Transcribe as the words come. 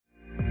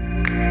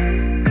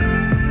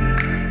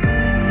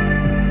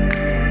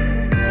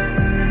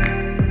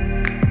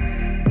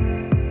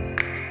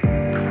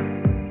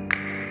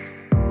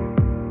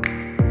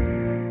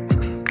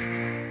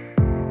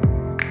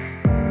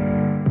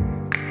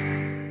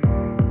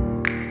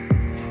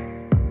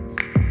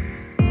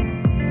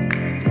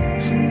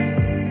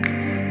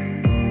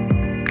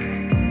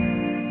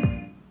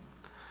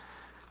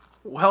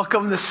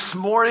Welcome this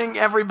morning,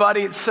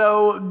 everybody. It's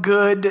so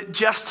good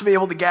just to be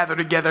able to gather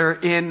together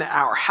in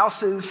our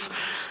houses,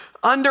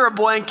 under a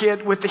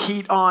blanket with the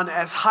heat on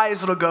as high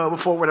as it'll go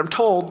before what I'm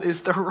told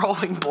is the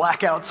rolling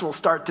blackouts will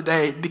start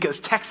today because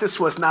Texas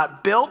was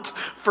not built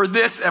for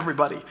this,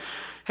 everybody.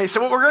 Hey,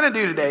 so what we're going to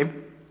do today,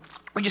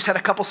 we just had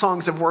a couple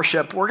songs of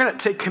worship. We're going to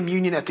take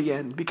communion at the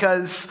end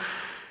because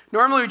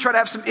normally we try to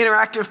have some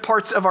interactive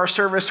parts of our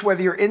service,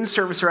 whether you're in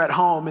service or at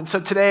home. And so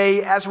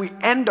today, as we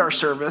end our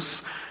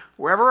service,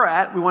 wherever we're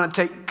at, we want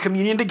to take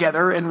communion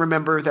together and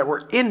remember that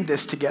we're in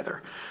this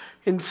together.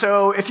 And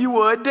so if you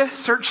would,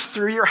 search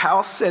through your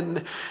house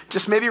and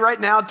just maybe right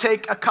now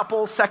take a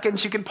couple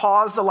seconds. You can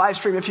pause the live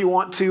stream if you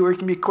want to, or you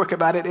can be quick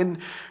about it and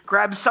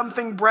grab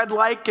something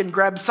bread-like and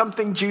grab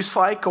something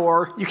juice-like,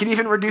 or you can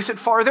even reduce it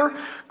farther.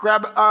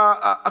 Grab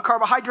a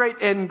carbohydrate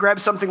and grab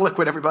something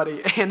liquid,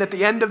 everybody. And at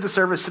the end of the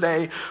service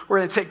today, we're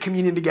going to take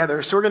communion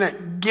together. So we're going to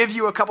give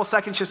you a couple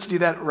seconds just to do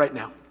that right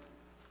now.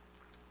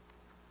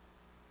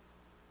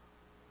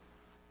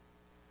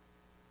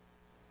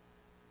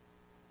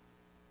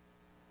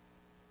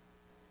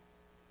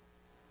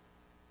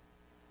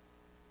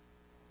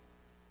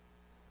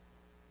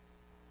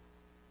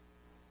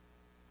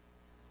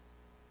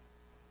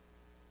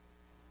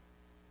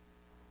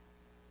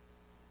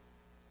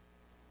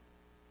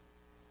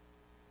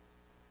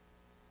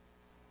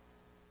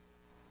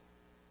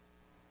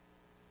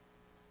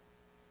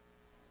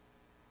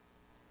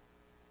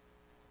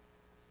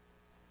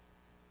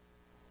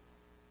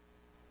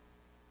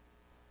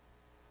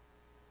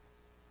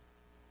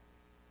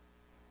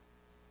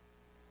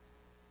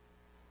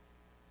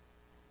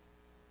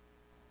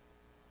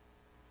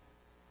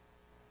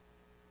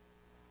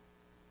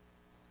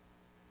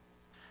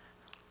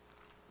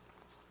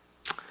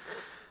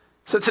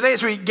 So today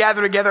as we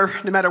gather together,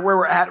 no matter where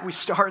we're at, we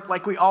start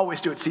like we always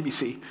do at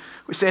CBC.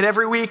 We say it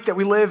every week that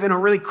we live in a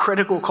really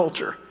critical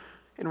culture.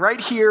 And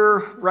right here,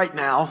 right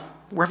now,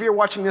 wherever you're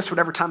watching this,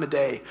 whatever time of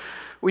day,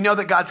 we know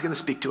that God's going to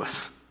speak to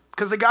us.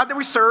 Because the God that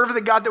we serve,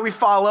 the God that we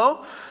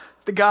follow,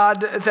 the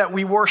God that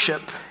we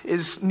worship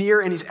is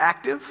near and he's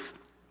active.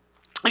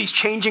 And he's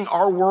changing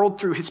our world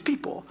through his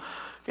people.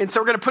 And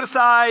so we're going to put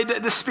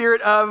aside the spirit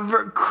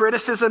of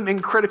criticism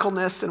and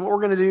criticalness, and what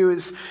we're going to do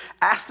is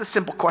ask the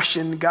simple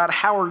question, God,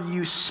 how are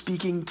you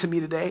speaking to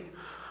me today?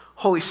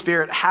 Holy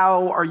Spirit,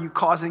 how are you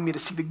causing me to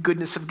see the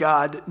goodness of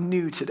God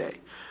new today?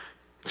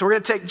 So we're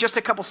going to take just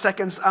a couple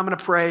seconds. I'm going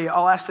to pray.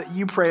 I'll ask that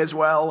you pray as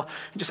well.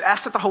 And just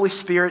ask that the Holy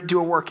Spirit do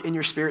a work in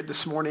your spirit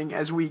this morning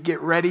as we get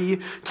ready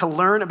to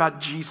learn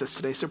about Jesus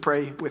today. So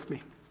pray with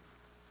me.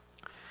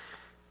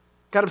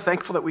 God, I'm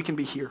thankful that we can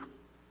be here.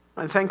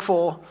 I'm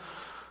thankful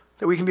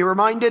that we can be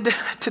reminded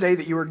today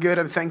that you are good.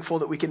 I'm thankful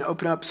that we can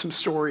open up some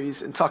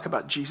stories and talk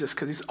about Jesus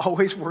because he's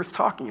always worth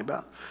talking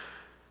about.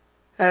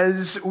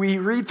 As we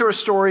read through a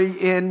story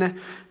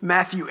in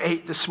Matthew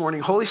 8 this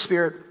morning, Holy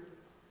Spirit,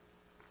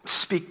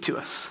 speak to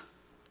us.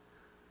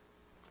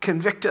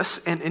 Convict us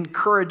and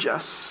encourage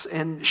us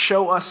and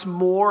show us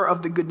more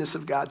of the goodness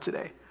of God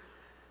today.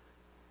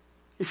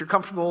 If you're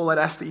comfortable, I'd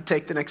ask that you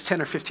take the next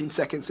 10 or 15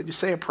 seconds and just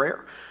say a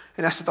prayer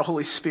and ask that the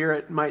Holy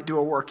Spirit might do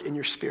a work in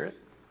your spirit.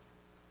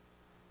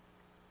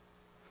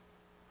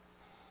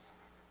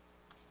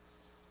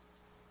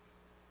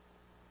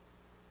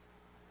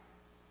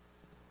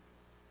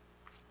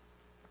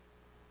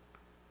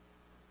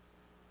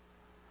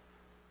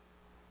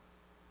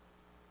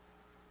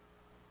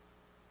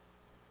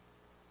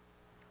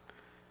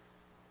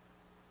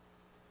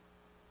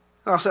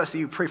 I also ask that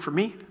you pray for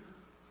me,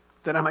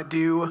 that I might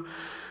do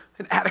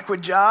an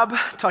adequate job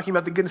talking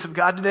about the goodness of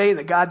God today, and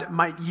that God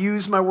might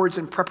use my words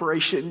in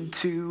preparation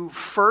to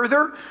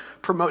further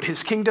promote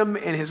his kingdom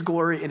and his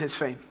glory and his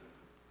fame.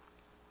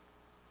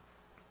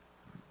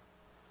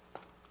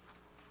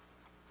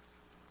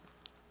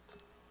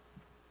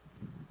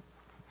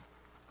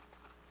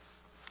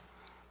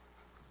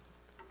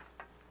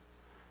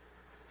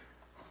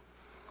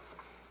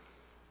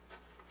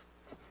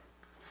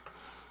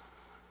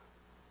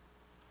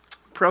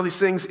 For all these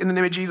things in the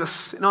name of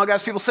Jesus. And all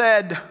God's people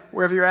said,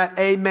 wherever you're at,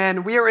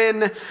 amen. We are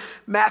in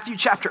Matthew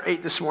chapter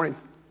 8 this morning.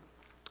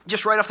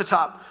 Just right off the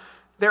top,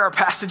 there are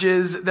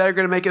passages that are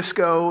going to make us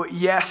go,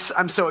 yes,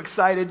 I'm so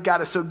excited,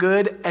 God is so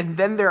good. And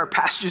then there are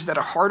passages that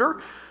are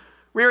harder.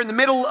 We are in the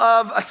middle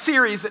of a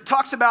series that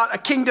talks about a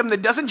kingdom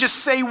that doesn't just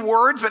say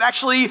words, but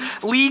actually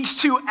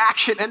leads to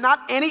action. And not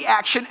any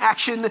action,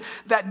 action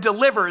that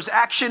delivers,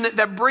 action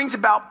that brings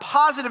about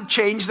positive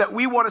change that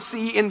we want to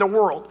see in the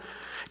world.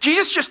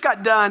 Jesus just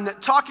got done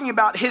talking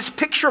about his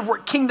picture of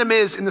what kingdom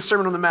is in the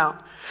Sermon on the Mount.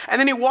 And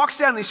then he walks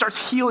down and he starts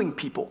healing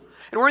people.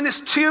 And we're in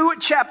this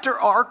 2-chapter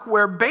arc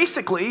where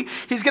basically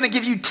he's going to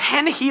give you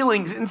 10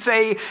 healings and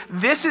say,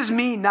 this is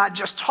me not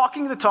just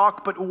talking the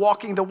talk, but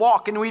walking the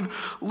walk. And we've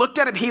looked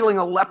at him healing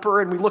a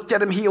leper, and we looked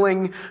at him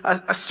healing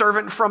a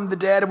servant from the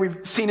dead, and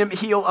we've seen him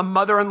heal a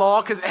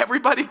mother-in-law because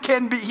everybody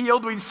can be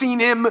healed. We've seen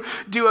him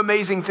do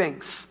amazing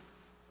things.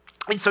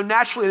 And so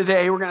naturally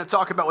today, we're going to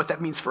talk about what that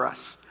means for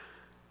us.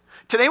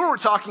 Today what we're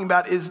talking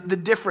about is the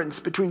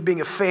difference between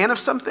being a fan of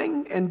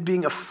something and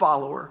being a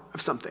follower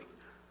of something.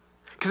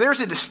 because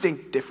there's a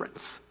distinct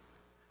difference.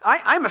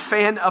 I'm a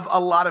fan of a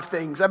lot of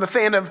things. I'm a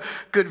fan of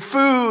good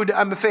food.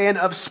 I'm a fan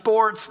of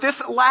sports.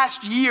 This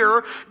last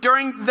year,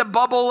 during the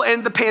bubble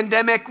and the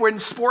pandemic, when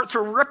sports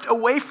were ripped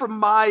away from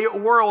my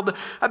world,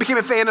 I became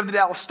a fan of the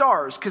Dallas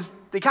Stars because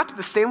they got to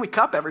the Stanley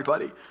Cup,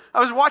 everybody. I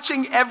was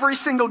watching every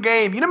single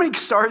game. You know how many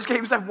Stars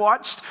games I've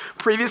watched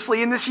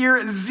previously in this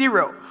year?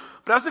 0.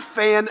 But I was a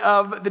fan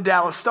of the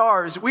Dallas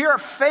Stars. We are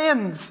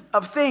fans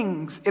of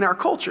things in our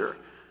culture.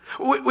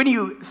 When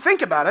you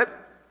think about it,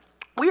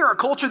 we are a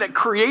culture that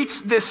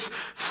creates this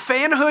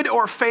fanhood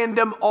or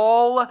fandom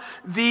all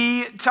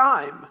the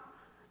time.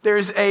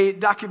 There's a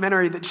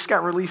documentary that just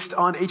got released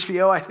on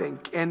HBO, I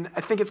think, and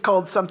I think it's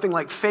called something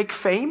like Fake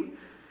Fame.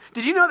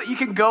 Did you know that you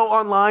can go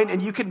online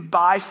and you can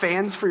buy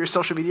fans for your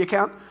social media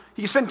account?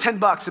 You can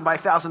spend $10 and buy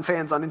 1,000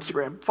 fans on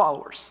Instagram,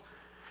 followers.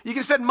 You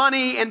can spend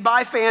money and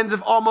buy fans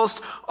of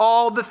almost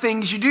all the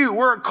things you do.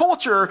 We're a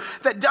culture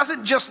that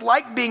doesn't just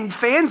like being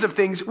fans of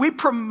things. We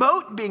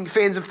promote being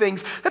fans of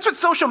things. That's what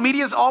social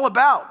media is all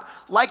about.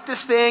 Like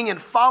this thing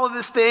and follow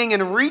this thing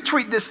and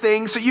retweet this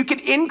thing so you can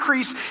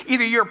increase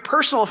either your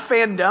personal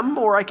fandom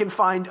or I can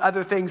find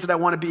other things that I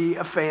want to be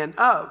a fan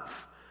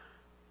of.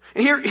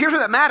 And here's where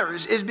that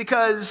matters is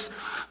because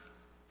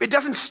it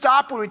doesn't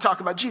stop when we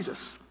talk about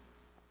Jesus.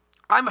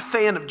 I'm a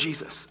fan of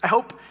Jesus. I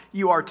hope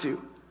you are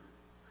too.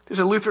 There's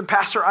a Lutheran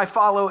pastor I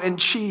follow,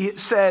 and she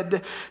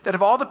said that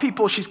of all the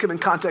people she's come in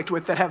contact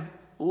with that have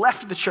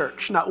left the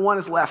church, not one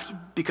has left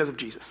because of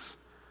Jesus.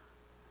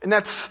 And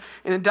that's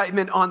an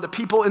indictment on the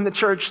people in the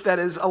church. That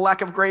is a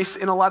lack of grace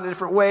in a lot of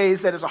different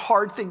ways. That is a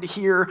hard thing to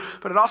hear,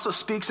 but it also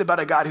speaks about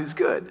a God who's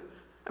good,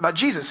 about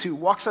Jesus who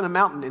walks on a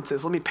mountain and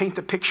says, let me paint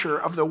the picture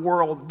of the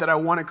world that I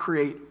want to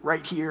create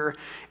right here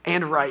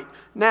and right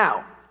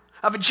now.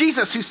 Of a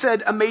Jesus who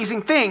said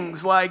amazing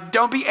things like,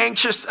 don't be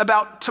anxious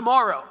about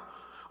tomorrow.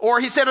 Or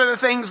he said other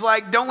things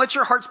like, don't let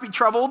your hearts be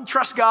troubled,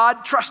 trust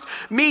God, trust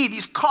me.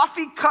 These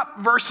coffee cup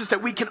verses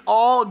that we can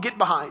all get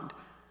behind.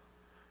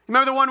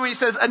 Remember the one where he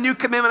says, a new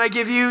commandment I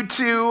give you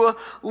to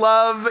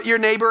love your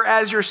neighbor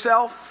as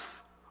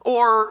yourself?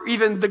 Or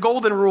even the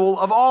golden rule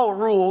of all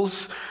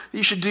rules,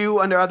 you should do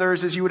unto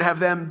others as you would have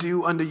them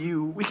do unto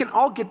you. We can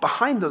all get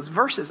behind those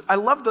verses. I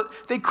love that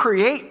they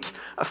create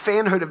a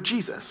fanhood of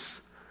Jesus.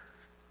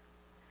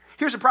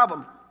 Here's the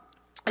problem,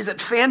 is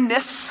that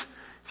fanness,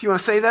 if you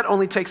want to say that,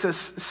 only takes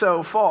us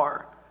so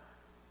far.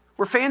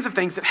 We're fans of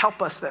things that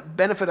help us, that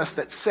benefit us,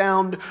 that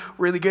sound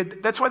really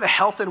good. That's why the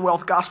health and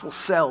wealth gospel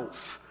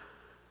sells.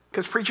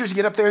 Because preachers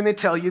get up there and they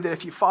tell you that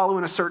if you follow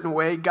in a certain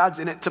way, God's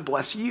in it to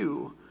bless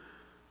you.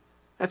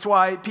 That's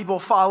why people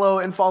follow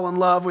and fall in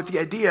love with the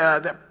idea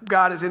that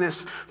God is in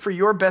this for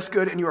your best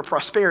good and your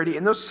prosperity.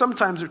 And those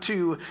sometimes are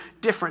two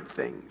different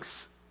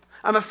things.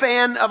 I'm a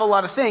fan of a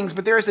lot of things,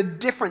 but there is a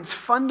difference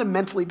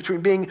fundamentally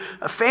between being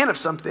a fan of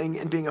something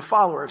and being a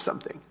follower of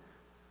something.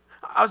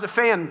 I was a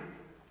fan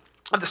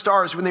of the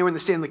Stars when they were in the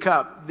Stanley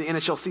Cup. The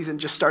NHL season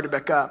just started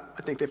back up.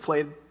 I think they've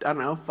played,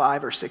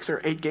 5 or 6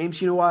 or 8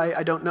 games. You know why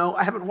I don't know?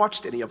 I haven't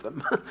watched any of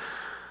them.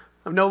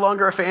 I'm no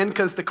longer a fan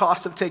because the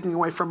cost of taking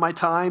away from my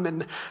time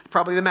and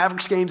probably the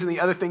Mavericks games and the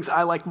other things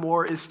I like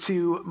more is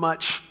too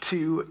much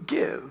to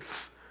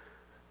give.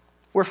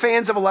 We're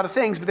fans of a lot of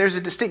things, but there's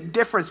a distinct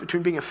difference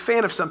between being a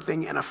fan of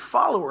something and a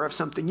follower of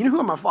something. You know who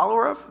I'm a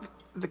follower of?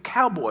 The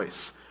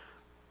Cowboys.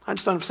 I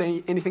just don't have to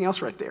say anything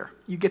else right there.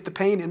 You get the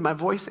pain in my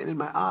voice and in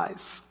my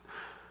eyes.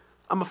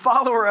 I'm a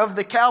follower of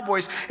the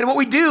Cowboys. And what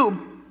we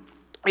do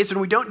is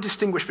when we don't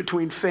distinguish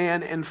between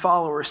fan and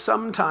follower,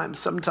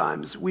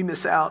 sometimes we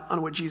miss out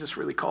on what Jesus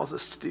really calls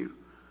us to do,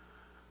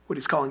 what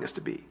he's calling us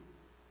to be.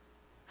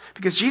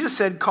 Because Jesus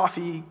said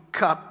coffee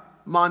cup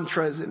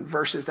mantras and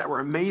verses that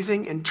were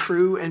amazing and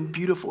true and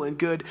beautiful and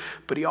good,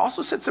 but he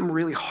also said some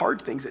really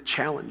hard things that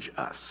challenge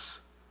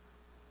us.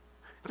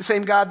 The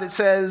same God that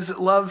says,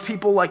 love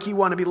people like you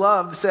want to be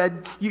loved,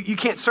 said, you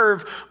can't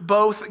serve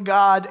both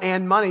God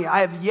and money. I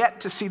have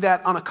yet to see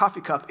that on a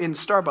coffee cup in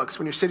Starbucks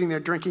when you're sitting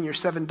there drinking your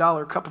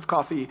 $7 cup of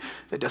coffee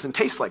that doesn't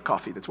taste like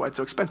coffee. That's why it's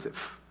so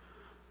expensive.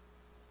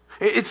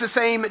 It's the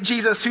same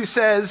Jesus who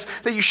says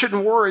that you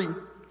shouldn't worry.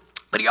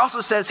 But he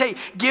also says, hey,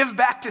 give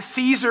back to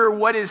Caesar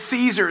what is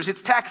Caesar's.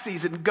 It's tax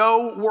season.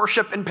 Go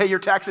worship and pay your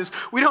taxes.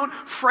 We don't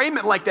frame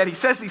it like that. He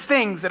says these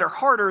things that are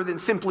harder than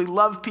simply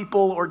love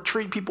people or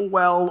treat people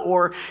well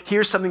or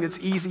here's something that's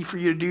easy for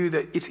you to do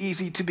that it's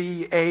easy to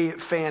be a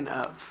fan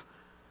of.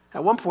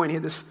 At one point, he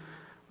had this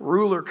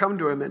ruler come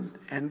to him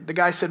and the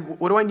guy said,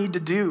 what do I need to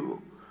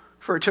do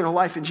for eternal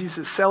life? And Jesus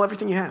says, sell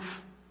everything you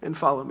have and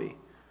follow me.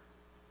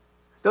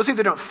 Those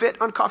either don't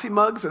fit on coffee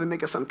mugs or they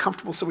make us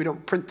uncomfortable so we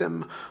don't print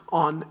them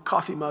on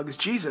coffee mugs.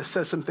 Jesus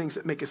says some things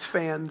that make us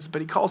fans,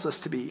 but he calls us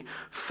to be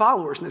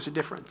followers, and there's a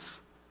difference.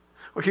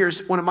 Well,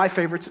 here's one of my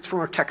favorites. It's from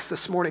our text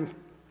this morning.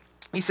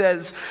 He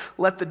says,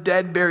 let the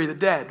dead bury the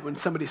dead. When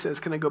somebody says,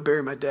 can I go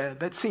bury my dead?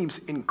 That seems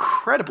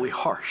incredibly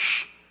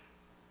harsh.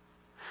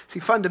 See,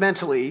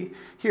 fundamentally,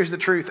 here's the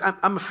truth.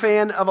 I'm a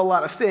fan of a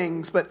lot of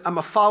things, but I'm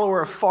a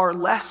follower of far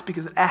less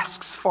because it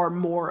asks far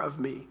more of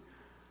me.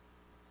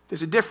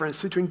 There's a difference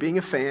between being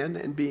a fan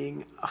and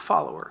being a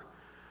follower.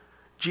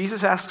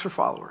 Jesus asks for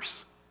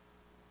followers.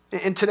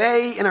 And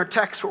today in our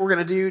text, what we're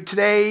going to do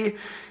today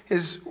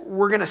is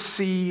we're going to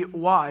see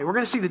why. We're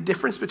going to see the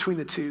difference between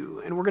the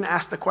two. And we're going to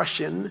ask the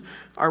question,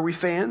 are we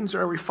fans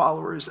or are we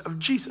followers of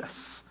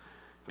Jesus?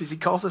 Because he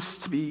calls us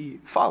to be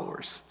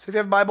followers. So if you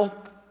have a Bible,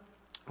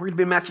 we're going to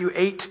be in Matthew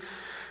 8,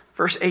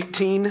 verse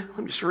 18. Let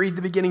me just read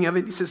the beginning of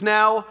it. He says,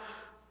 "Now,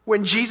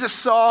 when Jesus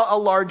saw a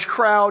large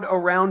crowd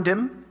around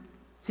him,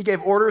 he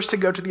gave orders to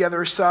go to the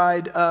other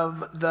side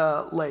of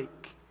the lake."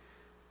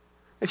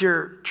 If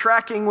you're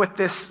tracking with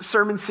this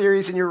sermon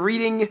series and you're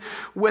reading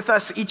with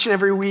us each and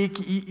every week,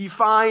 you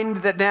find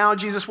that now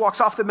Jesus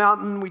walks off the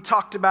mountain. We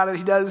talked about it.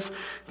 He does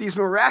these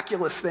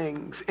miraculous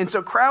things. And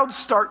so crowds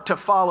start to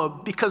follow,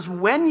 because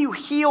when you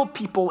heal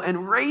people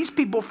and raise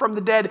people from the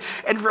dead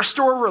and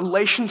restore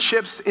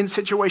relationships in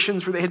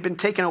situations where they had been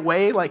taken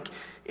away, like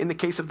in the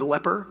case of the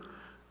leper,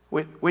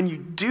 when you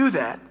do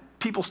that,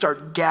 people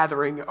start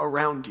gathering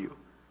around you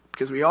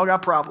because we all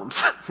got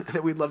problems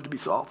that we'd love to be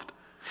solved.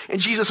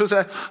 And Jesus was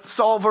a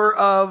solver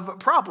of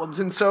problems.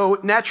 And so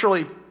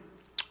naturally,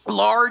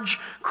 large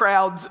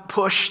crowds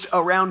pushed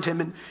around him.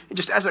 And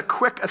just as a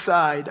quick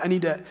aside, I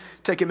need to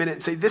take a minute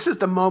and say, this is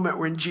the moment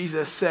when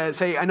Jesus says,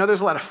 hey, I know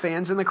there's a lot of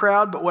fans in the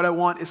crowd, but what I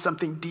want is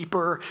something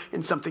deeper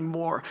and something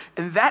more.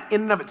 And that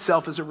in and of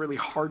itself is a really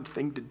hard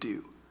thing to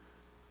do.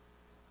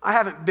 I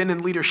haven't been in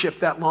leadership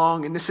that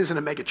long, and this isn't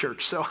a mega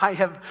church, so I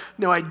have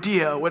no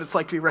idea what it's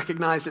like to be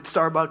recognized at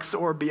Starbucks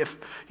or be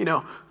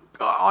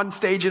on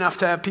stage enough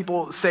to have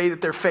people say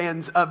that they're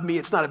fans of me.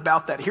 It's not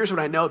about that. Here's what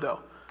I know, though.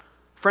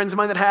 Friends of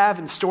mine that have,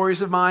 and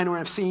stories of mine where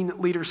I've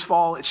seen leaders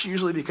fall, it's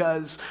usually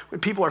because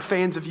when people are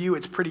fans of you,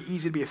 it's pretty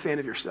easy to be a fan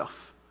of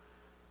yourself.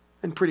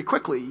 And pretty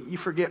quickly, you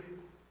forget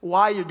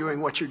why you're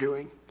doing what you're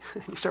doing.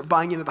 You start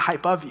buying into the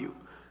hype of you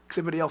because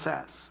everybody else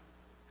has.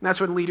 And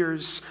that's when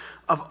leaders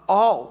of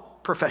all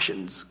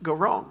professions go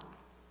wrong.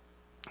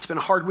 It's been a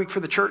hard week for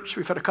the church.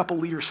 We've had a couple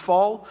leaders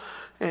fall,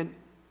 and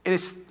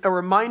it's a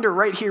reminder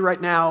right here, right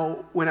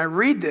now, when I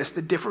read this,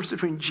 the difference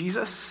between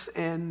Jesus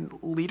and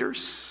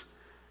leaders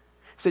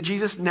is that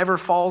Jesus never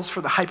falls for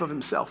the hype of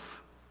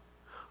himself.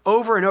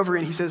 Over and over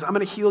again, he says, I'm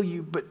going to heal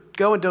you, but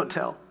go and don't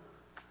tell.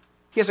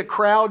 He has a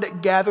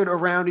crowd gathered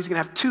around. He's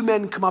going to have two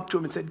men come up to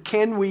him and said,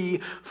 can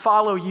we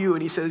follow you?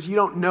 And he says, you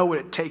don't know what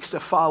it takes to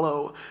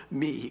follow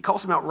me. He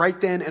calls him out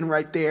right then and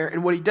right there.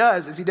 And what he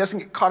does is he doesn't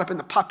get caught up in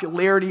the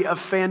popularity of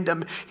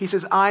fandom. He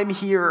says, I'm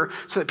here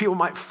so that people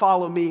might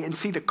follow me and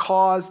see the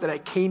cause that I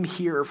came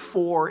here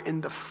for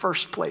in the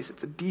first place.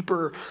 It's a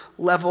deeper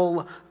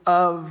level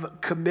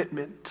of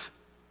commitment.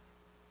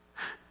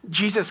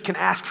 Jesus can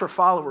ask for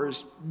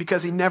followers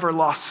because he never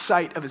lost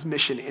sight of his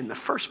mission in the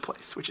first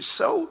place, which is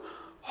so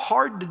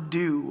hard to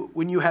do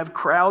when you have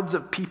crowds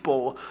of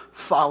people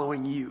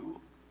following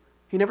you.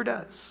 He never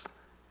does.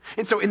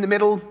 And so in the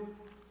middle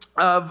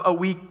of a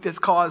week that's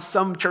caused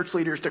some church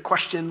leaders to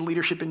question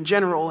leadership in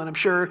general, and I'm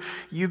sure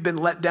you've been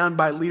let down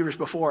by leaders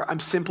before,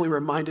 I'm simply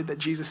reminded that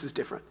Jesus is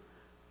different.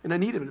 And I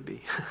need him to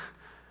be.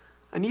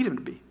 I need him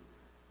to be.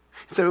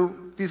 So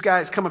these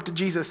guys come up to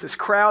Jesus. This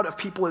crowd of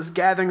people is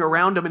gathering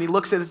around him, and he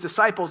looks at his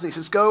disciples, and he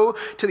says, go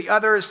to the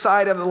other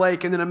side of the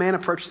lake. And then a man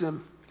approaches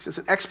him. He says,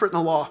 an expert in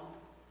the law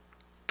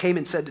came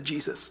and said to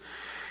Jesus,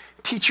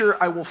 teacher,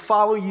 I will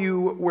follow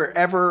you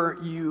wherever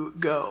you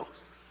go.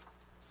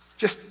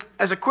 Just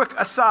as a quick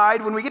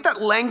aside, when we get that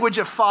language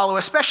of follow,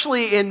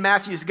 especially in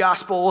Matthew's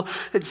gospel,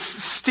 it's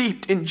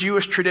steeped in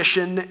Jewish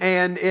tradition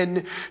and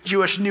in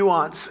Jewish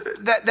nuance.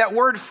 That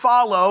word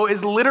follow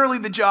is literally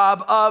the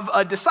job of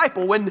a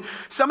disciple. When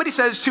somebody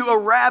says to a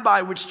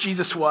rabbi, which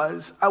Jesus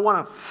was, I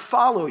want to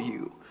follow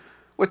you,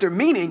 what they're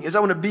meaning is I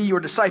want to be your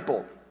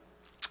disciple.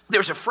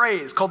 There's a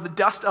phrase called the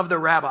dust of the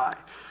rabbi.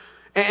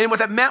 And what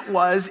that meant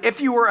was,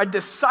 if you were a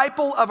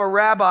disciple of a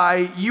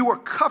rabbi, you were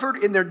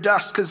covered in their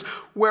dust, because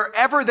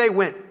wherever they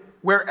went,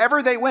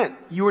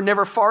 you were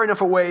never far enough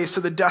away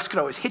so the dust could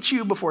always hit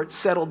you before it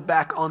settled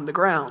back on the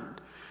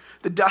ground.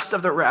 The dust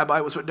of the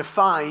rabbi was what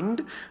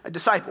defined a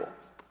disciple.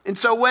 And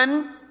so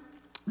when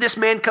this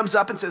man comes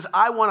up and says,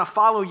 I want to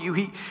follow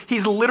you,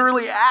 he's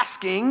literally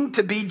asking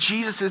to be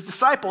Jesus'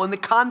 disciple in the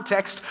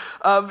context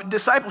of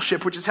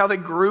discipleship, which is how they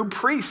grew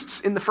priests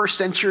in the first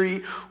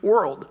century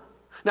world.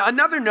 Now,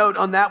 another note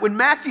on that, when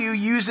Matthew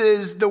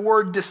uses the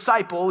word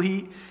disciple,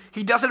 he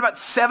does it about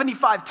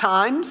 75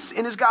 times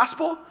in his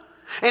gospel.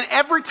 And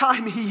every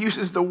time he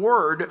uses the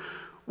word,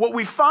 what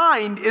we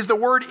find is the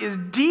word is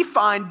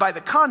defined by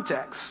the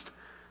context.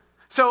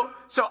 So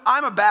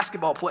I'm a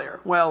basketball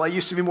player. Well, I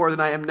used to be more than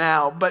I am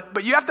now.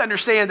 But you have to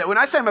understand that when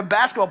I say I'm a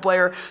basketball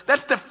player,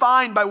 that's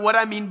defined by what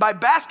I mean by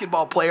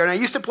basketball player. And I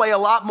used to play a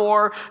lot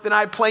more than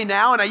I play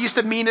now. And I used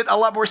to mean it a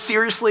lot more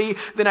seriously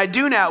than I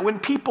do now. When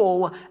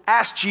people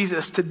asked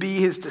Jesus to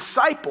be his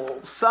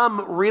disciple,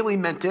 some really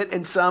meant it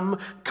and some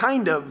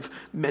kind of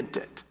meant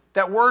it.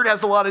 That word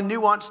has a lot of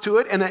nuance to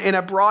it and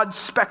a broad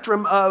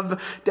spectrum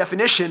of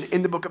definition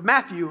in the book of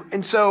Matthew.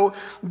 And so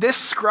this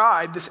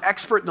scribe, this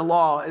expert in the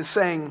law, is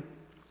saying,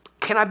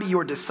 can I be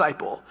your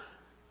disciple?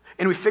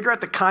 And we figure out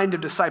the kind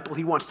of disciple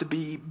he wants to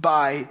be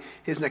by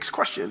his next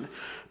question.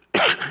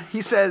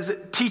 He says,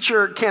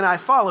 "Teacher, can I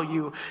follow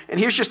you?" And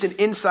here's just an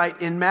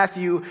insight in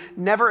Matthew.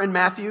 Never in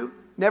Matthew,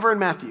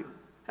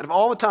 out of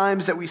all the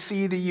times that we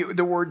see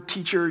the word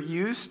teacher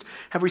used,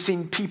 have we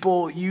seen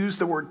people use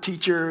the word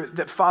teacher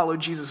that followed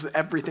Jesus with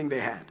everything they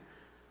had.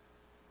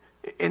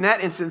 In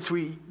that instance,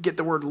 we get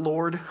the word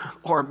Lord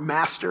or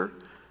master.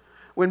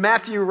 When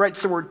Matthew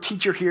writes the word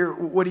teacher here,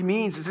 what he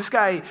means is this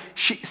guy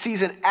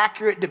sees an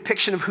accurate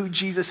depiction of who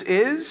Jesus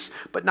is,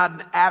 but not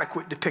an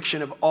adequate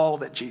depiction of all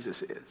that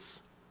Jesus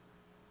is.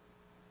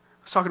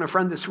 I was talking to a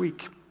friend this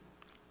week,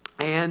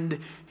 and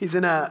he's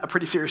in a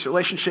pretty serious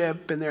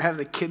relationship, and they're having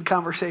the kid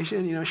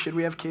conversation. Should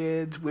we have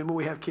kids? When will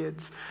we have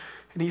kids?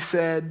 And he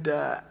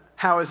said,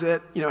 how is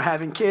it,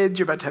 having kids?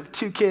 You're about to have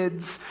 2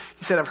 kids.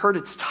 He said, I've heard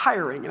it's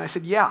tiring. And I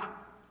said, yeah,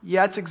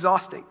 it's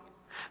exhausting.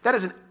 That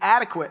is an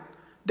adequate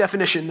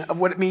definition of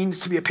what it means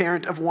to be a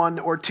parent of 1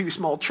 or 2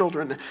 small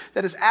children.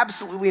 That is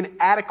absolutely an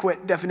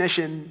adequate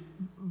definition,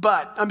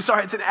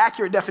 it's an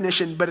accurate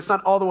definition, but it's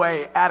not all the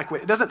way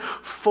adequate. It doesn't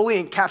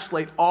fully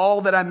encapsulate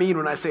all that I mean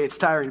when I say it's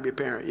tiring to be a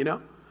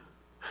parent,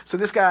 So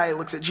this guy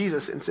looks at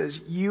Jesus and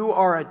says, you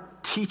are a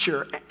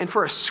teacher. And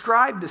for a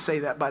scribe to say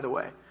that, by the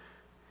way,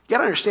 you got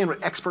to understand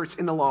what experts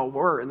in the law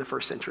were in the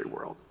first century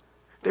world.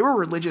 They were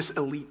religious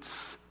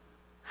elites.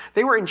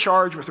 They were in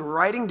charge with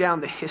writing down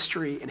the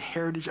history and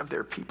heritage of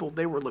their people.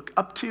 They were looked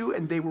up to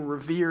and they were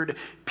revered.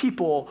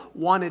 People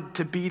wanted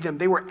to be them.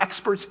 They were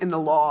experts in the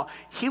law.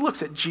 He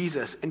looks at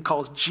Jesus and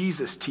calls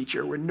Jesus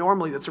teacher, where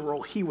normally that's a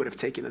role he would have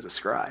taken as a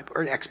scribe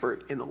or an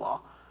expert in the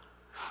law.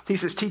 He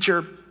says,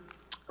 teacher,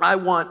 I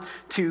want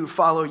to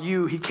follow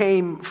you. He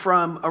came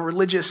from a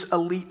religious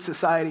elite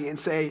society and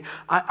say,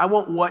 I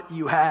want what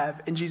you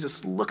have. And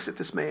Jesus looks at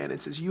this man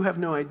and says, you have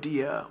no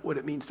idea what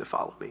it means to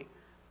follow me.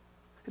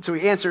 And so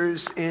he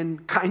answers in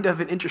kind of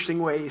an interesting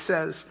way. He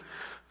says,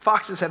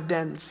 foxes have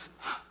dens,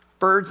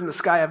 birds in the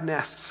sky have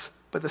nests,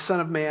 but the Son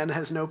of Man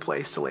has no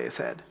place to lay his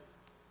head.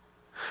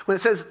 When it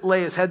says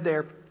lay his head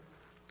there,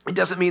 it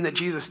doesn't mean that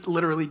Jesus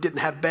literally didn't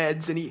have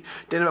beds and he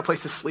didn't have a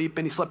place to sleep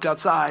and he slept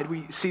outside.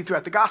 We see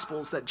throughout the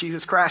Gospels that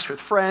Jesus crashed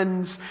with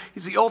friends.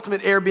 He's the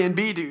ultimate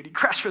Airbnb dude. He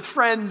crashed with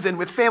friends and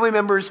with family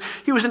members.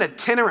 He was an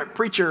itinerant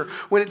preacher.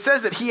 When it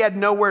says that he had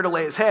nowhere to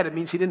lay his head, it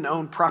means he didn't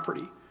own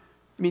property.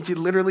 It means he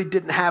literally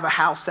didn't have a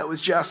house that was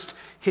just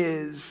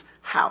his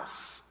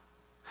house.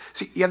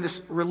 So you have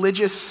this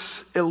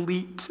religious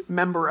elite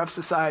member of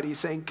society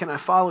saying, can I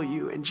follow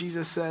you? And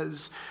Jesus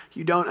says,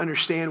 you don't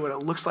understand what it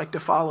looks like to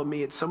follow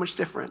me. It's so much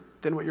different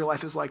than what your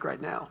life is like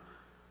right now.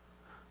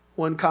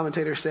 One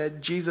commentator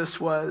said, Jesus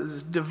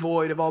was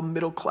devoid of all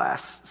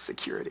middle-class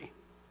security.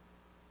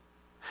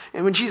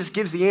 And when Jesus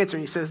gives the answer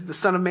and he says, the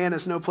Son of Man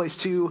has no place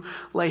to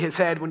lay his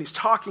head, when he's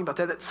talking about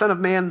that Son of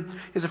Man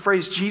is a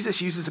phrase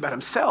Jesus uses about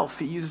himself.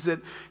 He uses it,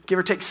 give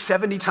or take,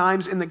 70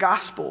 times in the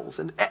Gospels.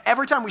 And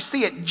every time we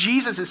see it,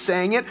 Jesus is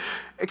saying it,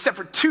 except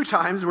for 2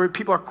 times where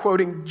people are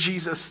quoting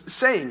Jesus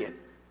saying it.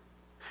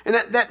 And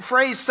that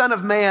phrase, Son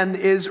of Man,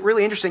 is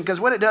really interesting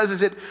because what it does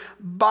is it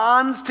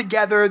bonds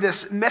together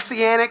this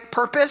messianic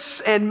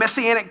purpose and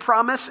messianic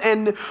promise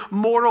and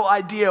mortal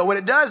idea. What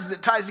it does is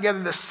it ties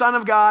together the Son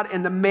of God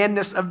and the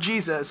manness of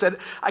Jesus. That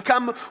I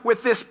come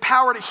with this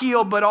power to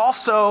heal, but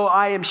also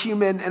I am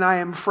human and I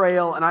am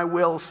frail and I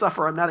will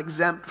suffer. I'm not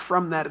exempt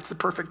from that. It's the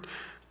perfect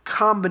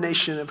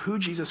combination of who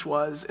Jesus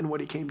was and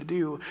what he came to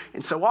do.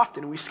 And so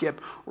often we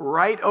skip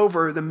right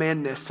over the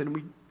manness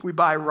and we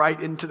buy right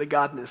into the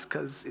godness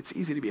because it's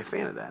easy to be a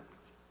fan of that.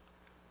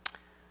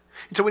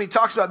 And so when he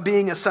talks about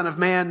being a son of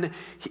man,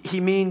 he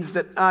means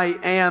that I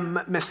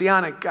am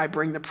messianic. I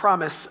bring the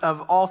promise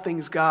of all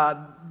things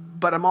God,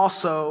 but I'm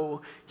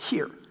also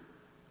here.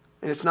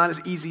 And it's not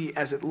as easy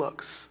as it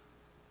looks.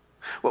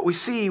 What we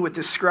see with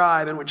this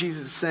scribe and what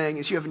Jesus is saying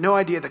is you have no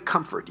idea the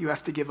comfort you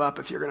have to give up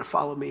if you're going to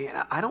follow me.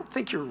 And I don't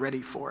think you're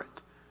ready for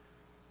it.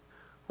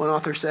 One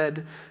author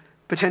said,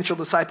 potential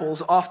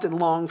disciples often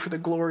long for the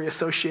glory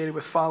associated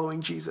with following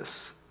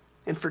Jesus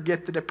and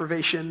forget the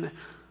deprivation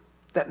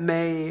that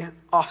may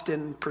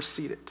often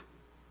precede it.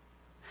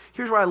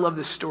 Here's why I love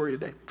this story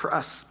today for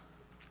us.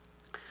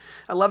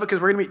 I love it because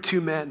we're going to meet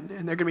 2 men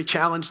and they're going to be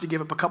challenged to give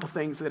up a couple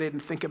things that they didn't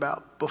think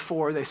about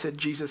before they said,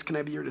 Jesus, can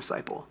I be your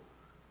disciple?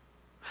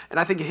 And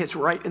I think it hits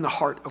right in the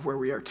heart of where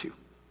we are too.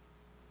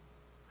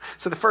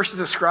 So the first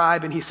is a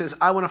scribe, and he says,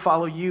 I want to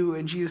follow you.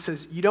 And Jesus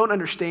says, you don't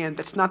understand.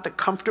 That's not the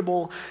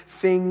comfortable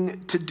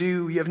thing to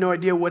do. You have no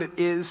idea what it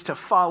is to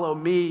follow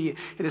me.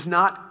 It is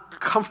not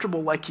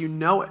comfortable like you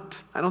know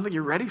it. I don't think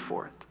you're ready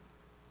for it.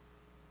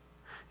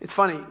 It's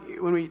funny,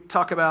 when we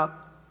talk about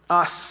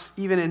us,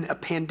 even in a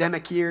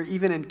pandemic year,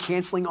 even in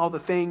canceling all the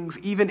things,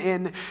 even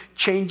in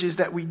changes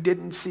that we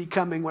didn't see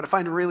coming, what I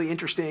find really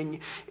interesting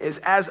is,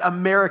 as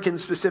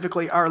Americans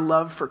specifically, our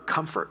love for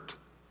comfort.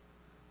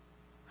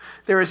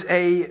 There is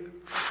a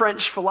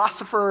French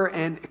philosopher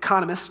and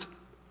economist,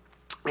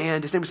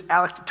 and his name was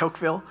Alex de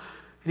Tocqueville,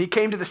 and he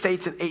came to the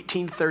States in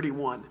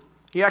 1831.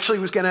 He actually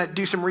was going to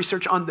do some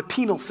research on the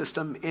penal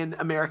system in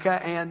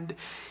America, and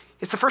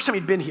it's the first time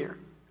he'd been here.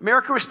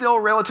 America was still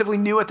relatively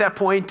new at that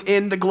point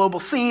in the global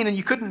scene, and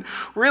you couldn't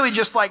really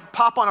just like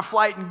pop on a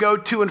flight and go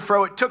to and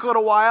fro. It took a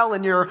little while,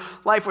 and your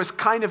life was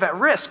kind of at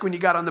risk when you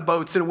got on the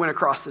boats and went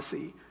across the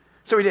sea.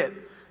 So he did.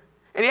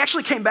 And he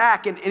actually came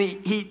back, and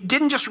he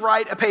didn't just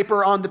write a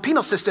paper on the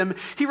penal system.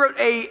 He wrote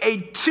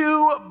a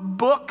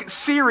 2-book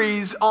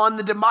series on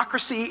the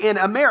democracy in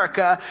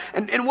America.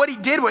 And what he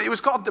did, it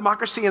was called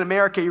Democracy in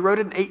America. He wrote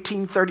it in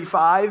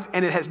 1835,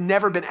 and it has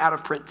never been out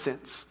of print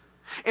since.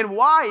 And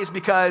why is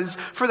because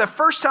for the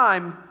first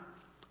time,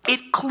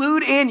 it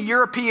clued in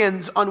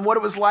Europeans on what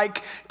it was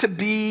like to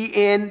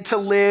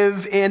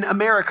live in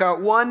America.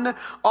 One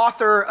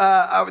author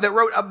that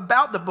wrote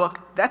about the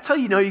book, that's how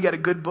you know you got a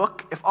good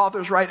book, if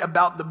authors write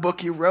about the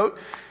book you wrote.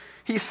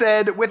 He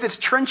said, with its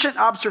trenchant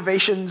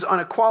observations on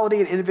equality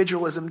and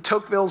individualism,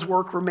 Tocqueville's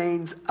work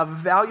remains a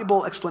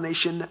valuable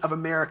explanation of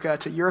America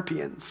to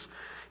Europeans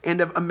and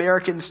of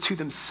Americans to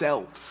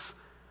themselves.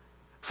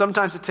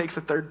 Sometimes it takes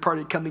a third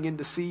party coming in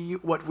to see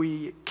what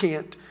we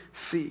can't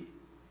see.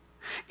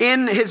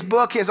 In his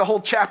book, he has a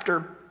whole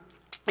chapter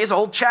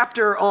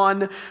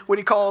on what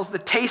he calls the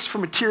taste for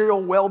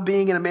material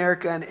well-being in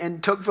America.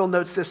 And Tocqueville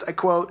notes this, I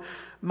quote,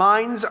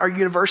 "Minds are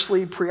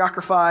universally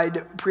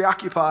preoccupied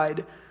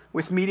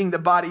with meeting the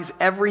body's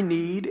every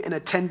need and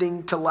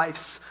attending to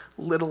life's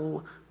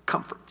little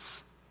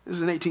comforts." This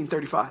was in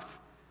 1835.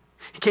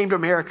 He came to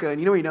America, and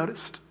you know what he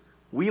noticed?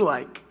 We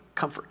like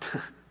comfort.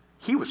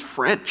 He was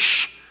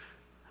French.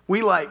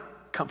 We like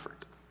comfort.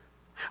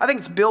 I think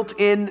it's built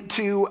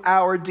into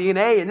our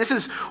DNA, and this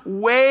is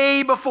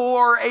way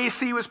before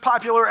AC was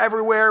popular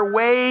everywhere,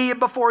 way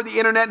before the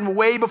internet, and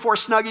way before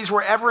Snuggies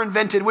were ever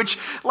invented, which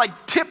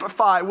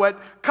typify what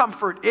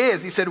comfort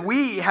is. He said,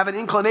 we have an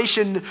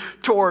inclination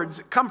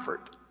towards comfort.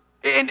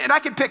 And I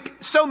could pick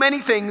so many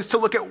things to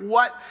look at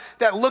what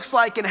that looks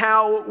like and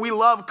how we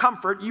love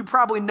comfort. You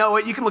probably know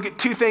it. You can look at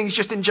 2 things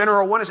just in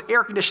general. One is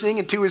air conditioning,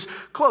 and 2 is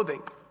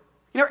clothing.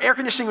 You know, air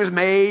conditioning was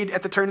made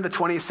at the turn of the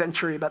 20th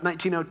century, about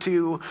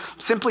 1902,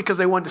 simply because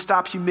they wanted to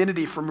stop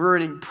humidity from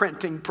ruining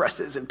printing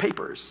presses and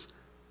papers.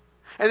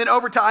 And then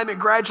over time, it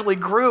gradually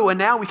grew, and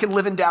now we can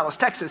live in Dallas,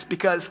 Texas,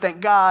 because,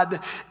 thank God,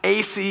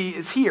 AC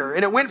is here.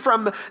 And it went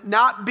from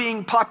not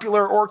being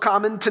popular or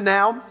common to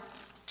now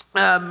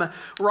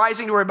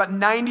rising to where about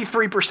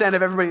 93%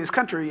 of everybody in this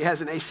country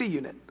has an AC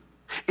unit.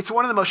 It's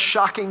one of the most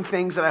shocking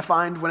things that I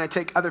find when I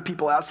take other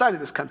people outside of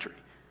this country.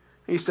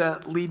 I used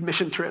to lead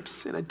mission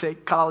trips, and I'd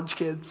take college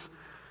kids.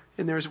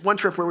 And there was one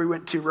trip where we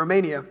went to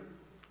Romania,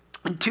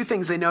 and 2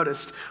 things they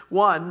noticed.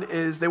 One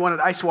is they wanted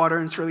ice water,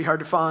 and it's really hard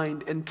to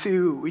find. And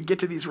 2, we'd get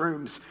to these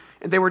rooms,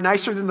 and they were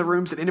nicer than the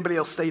rooms that anybody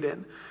else stayed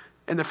in.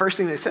 And the first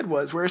thing they said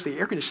was, "Where's the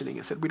air conditioning?"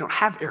 I said, "We don't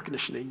have air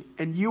conditioning."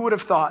 And you would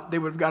have thought they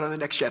would have got on the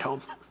next jet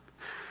home.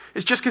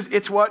 It's just because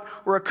it's what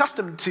we're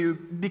accustomed to,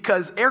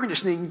 because air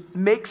conditioning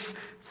makes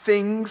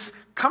things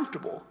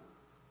comfortable.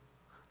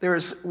 There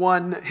is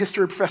one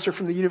history professor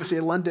from the University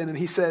of London, and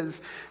he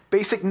says,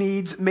 basic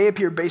needs may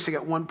appear basic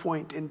at one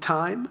point in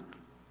time,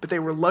 but they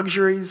were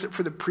luxuries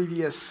for the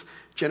previous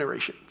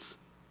generations.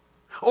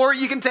 Or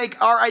you can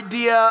take our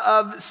idea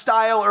of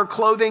style or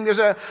clothing. There's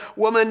a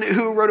woman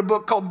who wrote a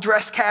book called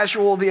Dress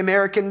Casual, The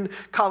American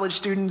College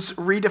Students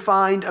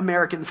Redefined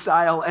American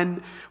Style.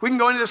 And we can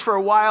go into this for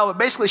a while, but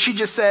basically she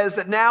just says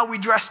that now we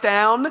dress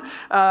down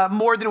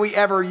more than we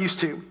ever used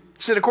to.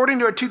 She said, according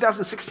to a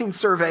 2016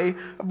 survey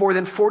of more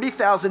than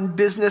 40,000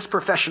 business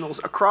professionals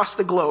across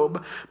the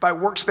globe by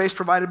Workspace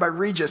provided by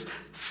Regus,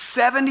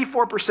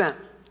 74%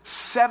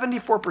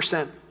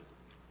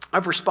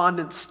 of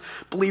respondents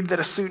believed that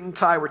a suit and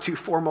tie were too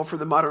formal for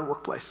the modern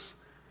workplace.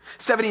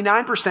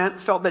 79%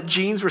 felt that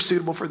jeans were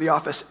suitable for the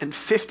office, and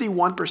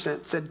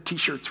 51% said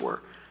t-shirts were.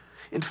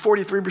 And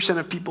 43%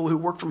 of people who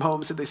work from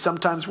home said they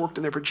sometimes worked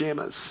in their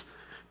pajamas.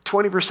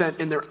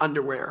 20% in their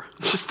underwear.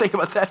 Just think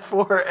about that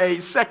for a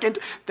second.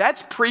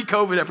 That's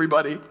pre-COVID,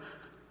 everybody.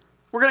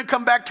 We're going to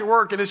come back to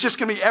work, and it's just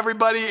going to be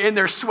everybody in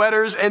their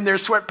sweaters and their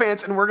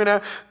sweatpants, and we're going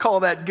to call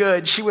that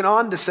good. She went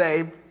on to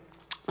say,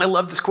 I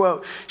love this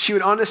quote. She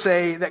went on to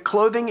say that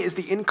clothing is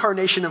the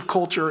incarnation of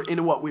culture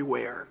in what we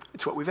wear.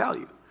 It's what we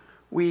value.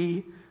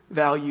 We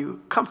value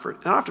comfort.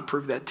 And I don't have to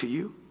prove that to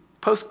you.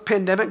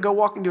 Post-pandemic, go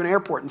walk into an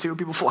airport and see what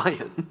people fly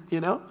in,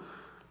 you know?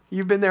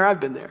 You've been there, I've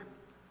been there.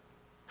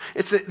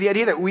 It's the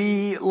idea that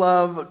we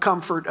love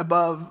comfort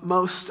above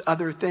most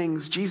other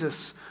things.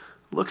 Jesus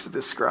looks at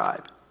this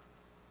scribe,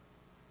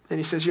 and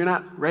he says, you're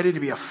not ready to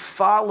be a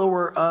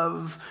follower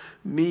of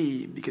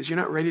me because you're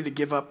not ready to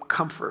give up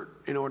comfort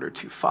in order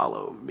to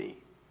follow me.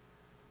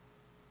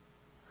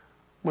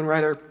 One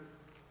writer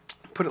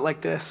put it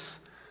like this.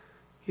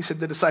 He said,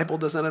 the disciple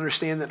does not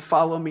understand that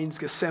follow means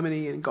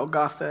Gethsemane and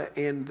Golgotha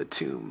and the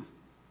tomb.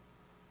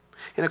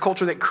 In a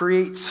culture that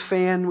creates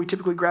fan, we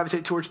typically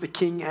gravitate towards the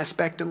king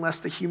aspect and less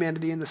the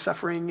humanity and the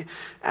suffering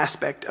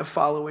aspect of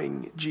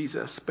following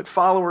Jesus. But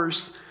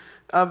followers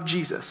of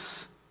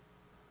Jesus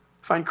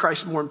find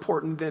Christ more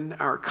important than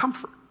our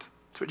comfort.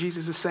 That's what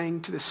Jesus is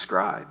saying to this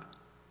scribe.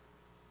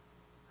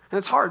 And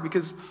it's hard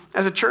because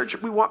as a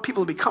church, we want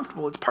people to be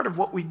comfortable. It's part of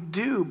what we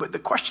do. But the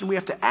question we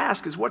have to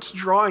ask is, what's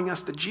drawing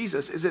us to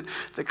Jesus? Is it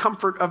the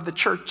comfort of the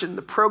church and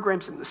the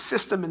programs and the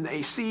system and the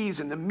ACs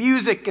and the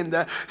music and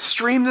the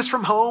stream this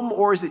from home?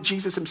 Or is it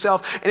Jesus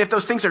himself? And if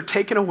those things are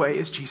taken away,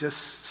 is Jesus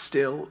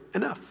still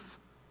enough?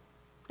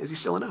 Is he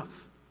still enough?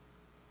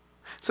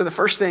 So the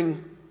first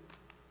thing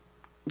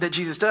that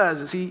Jesus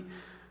does is he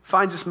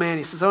finds this man.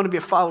 He says, I want to be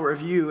a follower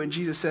of you. And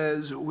Jesus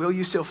says, will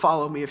you still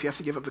follow me if you have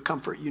to give up the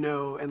comfort you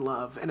know and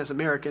love? And as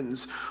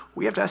Americans,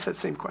 we have to ask that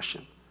same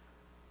question.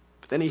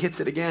 But then he hits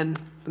it again.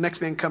 The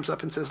next man comes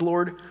up and says,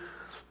 Lord,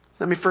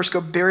 let me first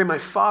go bury my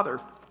father.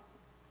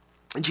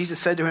 And Jesus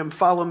said to him,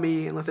 follow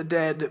me and let the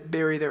dead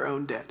bury their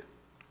own dead.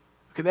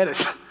 Okay,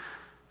 it's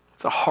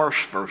a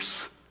harsh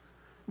verse.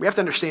 We have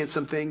to understand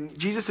something.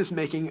 Jesus is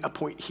making a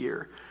point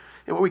here.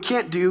 And what we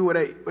can't do, what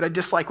I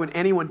dislike when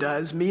anyone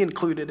does, me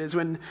included, is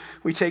when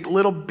we take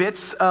little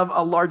bits of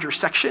a larger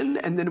section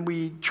and then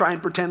we try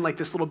and pretend like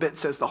this little bit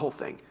says the whole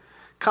thing.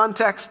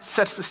 Context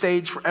sets the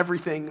stage for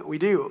everything we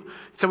do.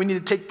 So we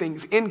need to take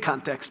things in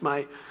context.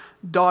 My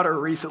daughter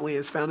recently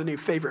has found a new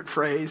favorite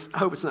phrase. I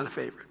hope it's not a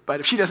favorite, but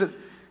if she doesn't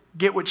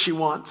get what she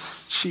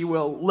wants, she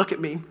will look at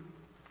me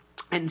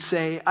and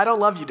say, I don't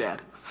love you,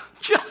 Dad.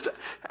 Just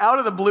out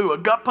of the blue, a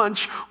gut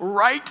punch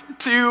right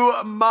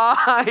to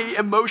my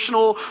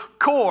emotional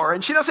core.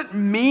 And she doesn't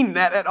mean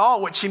that at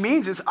all. What she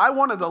means is, I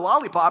wanted the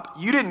lollipop.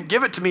 You didn't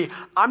give it to me.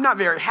 I'm not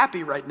very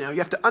happy right now. You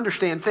have to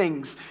understand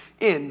things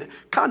in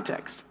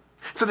context.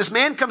 So this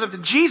man comes up to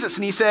Jesus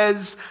and he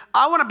says,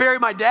 I want to bury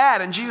my dad.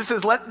 And Jesus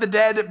says, let the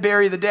dead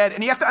bury the dead.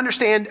 And you have to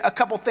understand a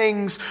couple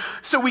things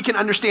so we can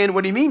understand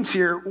what he means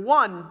here.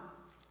 One,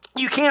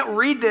 you can't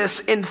read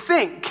this and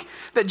think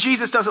that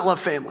Jesus doesn't love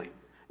family.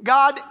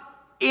 God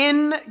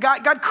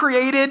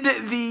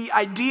created the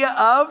idea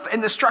of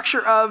and the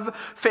structure of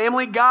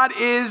family. God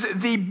is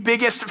the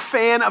biggest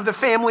fan of the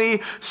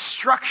family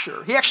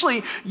structure. He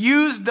actually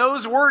used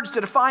those words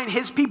to define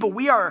his people.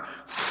 We are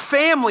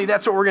family.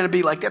 That's what we're going to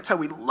be like. That's how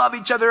we love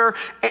each other.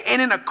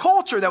 And in a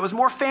culture that was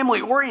more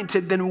family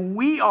oriented than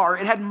we are,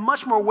 it had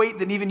much more weight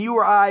than even you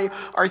or I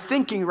are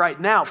thinking right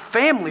now.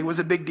 Family was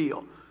a big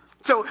deal.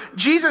 So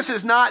Jesus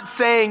is not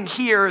saying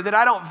here that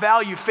I don't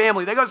value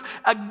family. That goes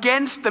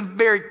against the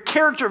very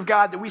character of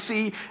God that we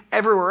see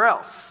everywhere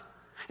else.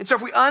 And so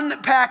if we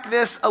unpack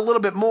this a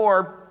little bit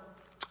more,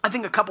 I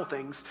think a couple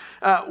things.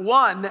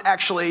 One,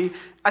 actually,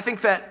 I think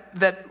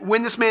that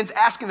when this man's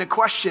asking the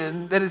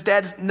question, that his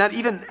dad's not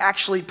even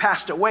actually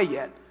passed away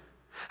yet.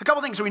 A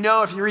couple things we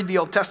know if you read the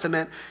Old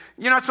Testament.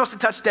 You're not supposed to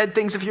touch dead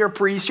things if you're a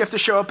priest. You have to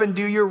show up and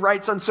do your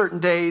rites on certain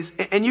days.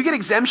 And you get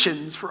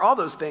exemptions for all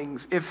those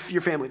things if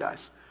your family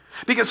dies.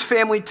 Because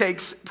family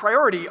takes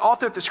priority all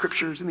throughout the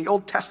scriptures in the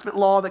Old Testament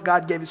law that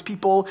God gave his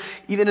people,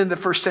 even in the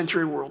first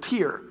century world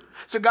here.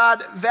 So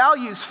God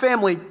values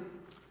family.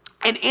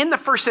 And in the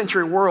first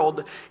century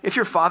world, if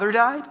your father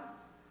died,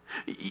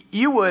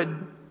 you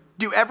would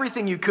do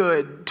everything you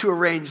could to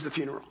arrange the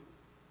funeral.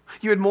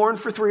 You would mourn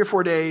for 3 or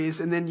 4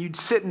 days, and then you'd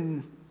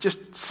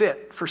just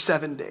sit for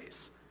 7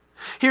 days.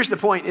 Here's the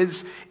point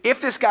is,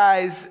 if this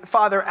guy's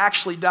father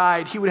actually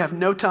died, he would have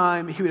no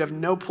time, he would have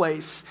no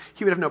place,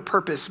 he would have no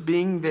purpose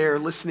being there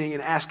listening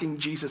and asking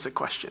Jesus a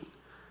question.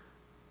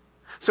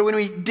 So when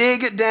we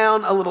dig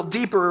down a little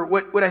deeper,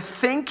 what I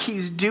think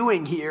he's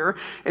doing here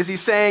is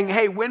he's saying,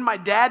 hey, when my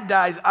dad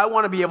dies, I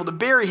want to be able to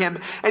bury him.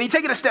 And he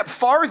take it a step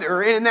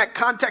farther in that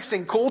context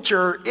and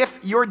culture. If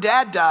your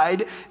dad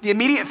died, the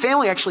immediate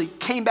family actually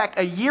came back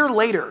a year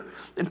later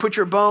and put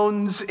your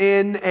bones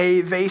in a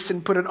vase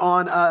and put it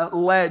on a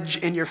ledge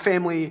in your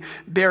family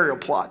burial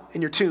plot,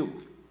 in your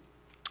tomb.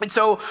 And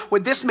so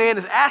what this man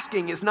is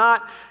asking is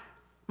not,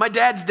 my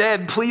dad's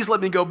dead, please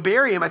let me go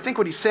bury him. I think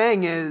what he's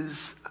saying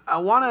is, I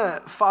want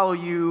to follow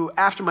you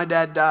after my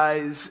dad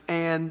dies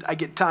and I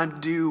get time to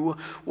do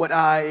what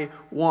I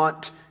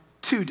want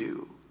to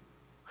do.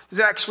 There's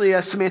actually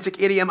a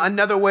semantic idiom,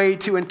 another way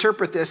to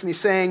interpret this. And he's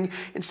saying,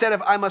 instead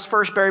of I must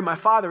first bury my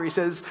father, he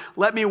says,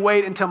 let me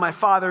wait until my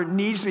father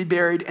needs to be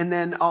buried and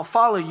then I'll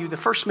follow you. The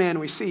first man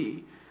we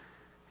see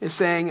is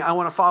saying, I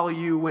want to follow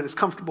you when it's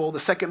comfortable. The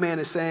second man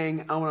is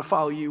saying, I want to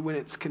follow you when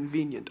it's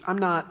convenient. I'm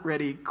not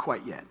ready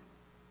quite yet.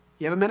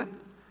 You have a minute?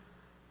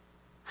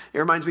 It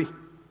reminds me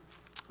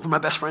of my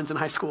best friends in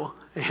high school.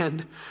 And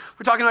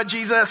we're talking about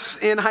Jesus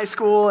in high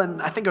school, and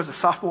I think I was a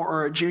sophomore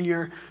or a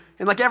junior.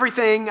 And like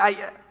everything,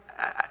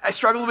 I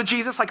struggled with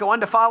Jesus, like I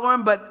wanted to follow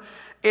him, but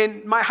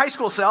in my high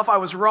school self, I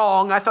was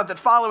wrong. I thought that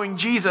following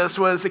Jesus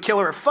was the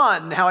killer of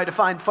fun. How I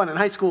defined fun in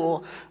high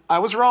school, I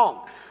was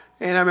wrong.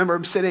 And I remember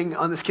him sitting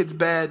on this kid's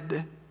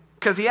bed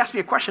because he asked me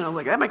a question. I was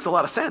like, that makes a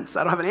lot of sense.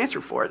 I don't have an answer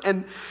for it.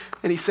 And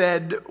he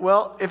said,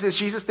 well, if this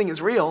Jesus thing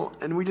is real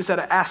and we just had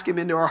to ask him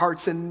into our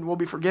hearts and we'll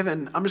be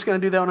forgiven, I'm just going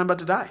to do that when I'm about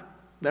to die.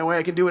 That way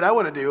I can do what I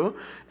want to do.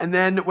 And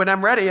then when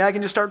I'm ready, I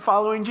can just start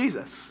following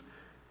Jesus.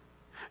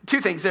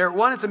 Two things there.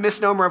 One, it's a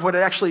misnomer of what it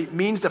actually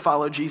means to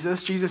follow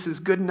Jesus. Jesus is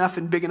good enough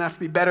and big enough to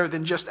be better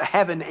than just a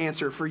heaven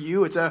answer for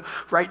you. It's a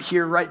right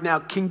here, right now,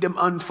 kingdom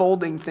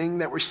unfolding thing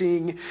that we're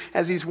seeing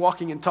as he's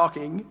walking and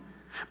talking.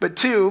 But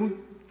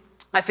two,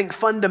 I think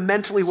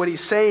fundamentally what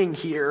he's saying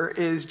here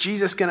is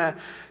Jesus going to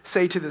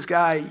say to this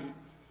guy,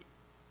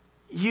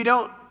 you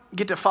don't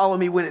get to follow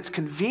me when it's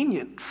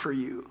convenient for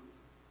you.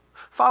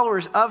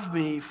 Followers of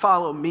me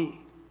follow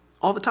me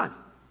all the time.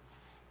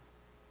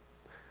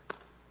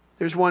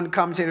 There's one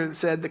commentator that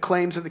said the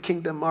claims of the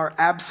kingdom are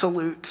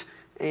absolute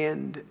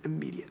and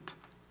immediate.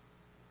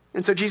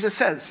 And so Jesus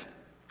says,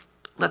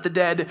 let the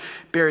dead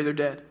bury their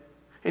dead.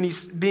 And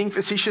he's being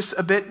facetious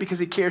a bit because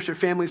he cares for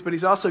families, but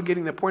he's also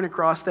getting the point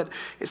across that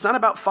it's not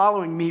about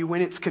following me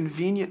when it's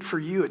convenient for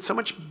you. It's so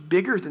much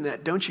bigger than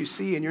that, don't you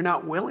see? And you're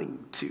not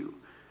willing to,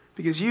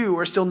 because you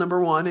are still number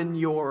one in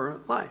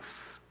your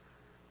life.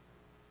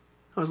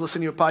 I was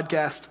listening to a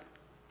podcast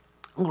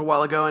a little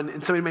while ago, and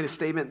somebody made a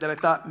statement that I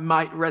thought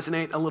might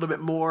resonate a little bit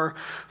more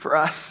for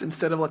us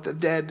instead of let the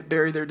dead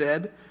bury their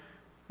dead.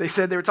 They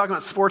said they were talking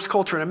about sports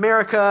culture in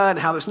America and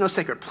how there's no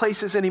sacred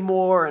places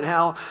anymore and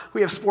how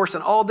we have sports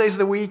on all days of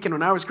the week. And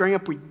when I was growing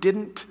up, we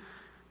didn't.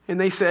 And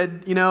they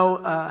said,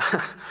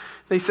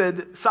 they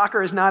said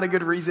soccer is not a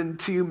good reason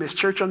to miss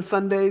church on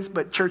Sundays,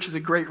 but church is a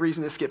great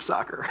reason to skip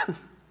soccer.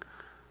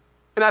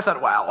 And I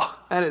thought, wow,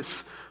 that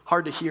is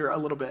hard to hear a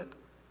little bit.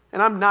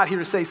 And I'm not here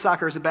to say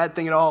soccer is a bad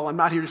thing at all. I'm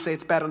not here to say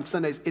it's bad on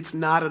Sundays. It's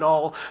not at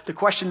all. The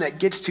question that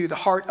gets to the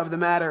heart of the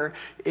matter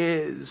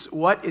is,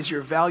 what is your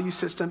value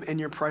system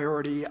and your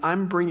priority?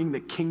 I'm bringing the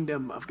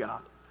kingdom of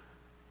God.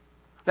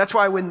 That's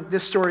why when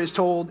this story is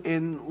told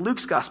in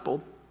Luke's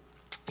gospel,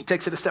 he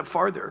takes it a step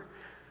farther.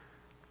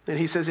 And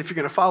he says, if you're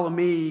going to follow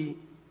me,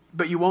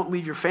 but you won't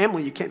leave your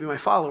family, you can't be my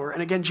follower.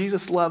 And again,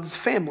 Jesus loves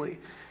family.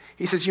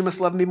 He says, you must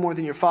love me more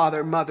than your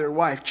father, mother,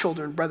 wife,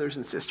 children, brothers,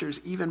 and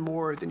sisters, even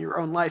more than your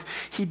own life.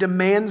 He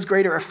demands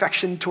greater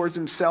affection towards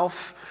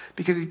himself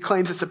because he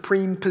claims a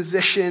supreme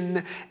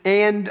position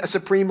and a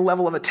supreme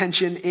level of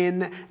attention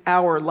in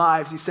our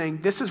lives. He's saying,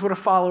 this is what a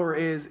follower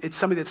is. It's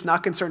somebody that's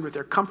not concerned with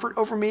their comfort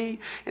over me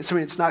and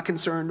somebody that's not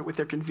concerned with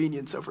their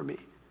convenience over me.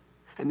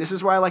 And this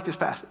is why I like this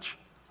passage.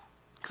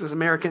 Because as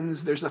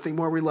Americans, there's nothing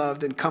more we love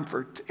than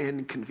comfort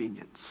and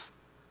convenience.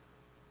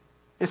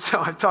 And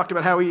so I've talked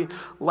about how we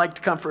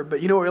liked comfort,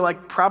 but you know what we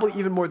like probably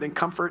even more than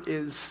comfort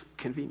is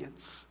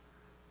convenience.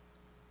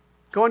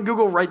 Go on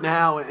Google right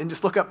now and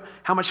just look up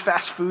how much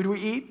fast food we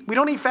eat. We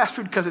don't eat fast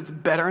food because it's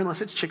better unless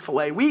it's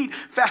Chick-fil-A. We eat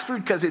fast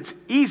food because it's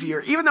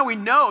easier, even though we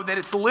know that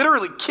it's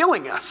literally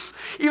killing us.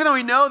 Even though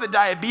we know that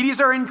diabetes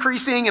are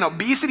increasing and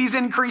obesity is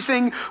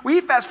increasing, we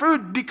eat fast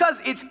food because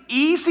it's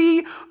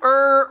easier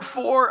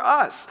for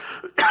us.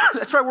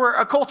 That's why we're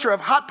a culture of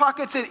Hot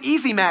Pockets and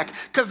Easy Mac,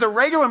 because the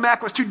regular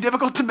Mac was too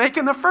difficult to make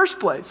in the first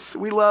place.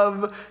 We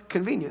love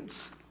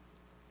convenience.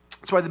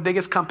 That's why the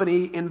biggest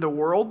company in the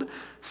world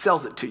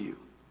sells it to you.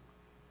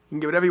 You can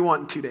get whatever you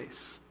want in 2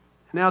 days.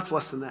 And now it's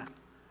less than that.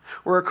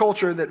 We're a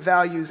culture that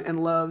values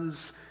and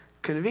loves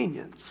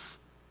convenience.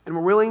 And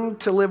we're willing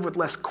to live with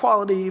less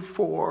quality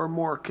for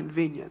more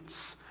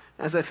convenience.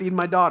 As I feed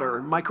my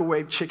daughter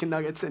microwave chicken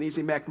nuggets and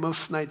Easy Mac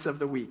most nights of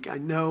the week, I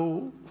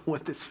know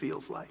what this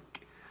feels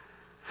like.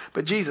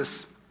 But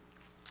Jesus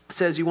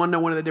says, you want to know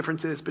one of the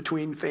differences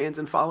between fans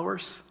and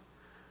followers?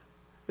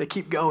 They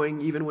keep going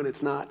even when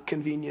it's not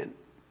convenient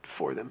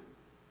for them.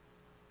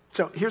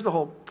 So here's the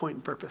whole point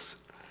and purpose.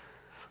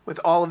 With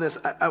all of this,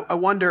 I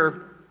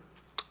wonder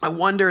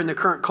in the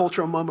current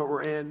cultural moment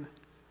we're in,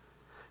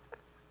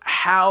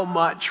 how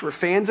much we're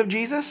fans of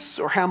Jesus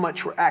or how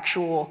much we're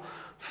actual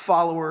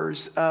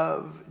followers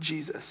of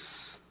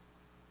Jesus.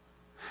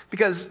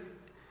 Because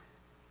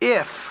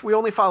if we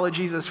only follow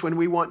Jesus when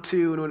we want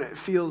to and when it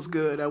feels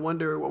good, I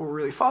wonder what we're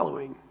really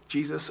following,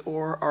 Jesus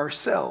or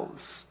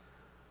ourselves.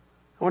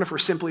 I wonder if we're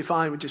simply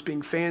fine with just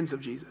being fans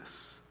of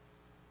Jesus.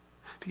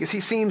 Because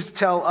he seems to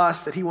tell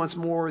us that he wants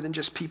more than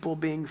just people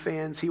being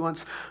fans. He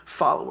wants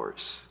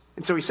followers.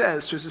 And so he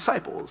says to his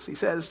disciples, he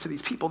says to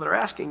these people that are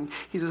asking,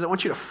 he says, I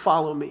want you to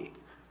follow me.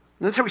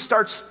 And that's how he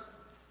starts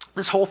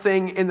this whole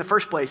thing in the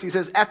first place. He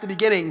says, at the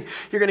beginning,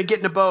 you're going to get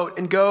in a boat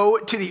and go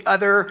to the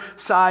other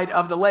side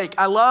of the lake.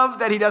 I love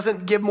that he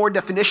doesn't give more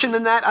definition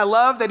than that. I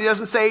love that he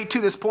doesn't say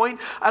to this point.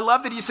 I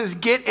love that he says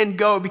get and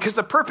go, because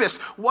the purpose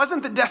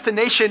wasn't the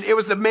destination. It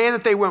was the man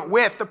that they went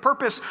with. The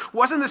purpose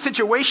wasn't the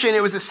situation.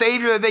 It was the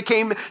Savior that they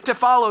came to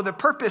follow. The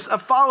purpose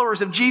of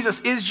followers of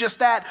Jesus is just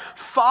that,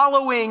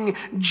 following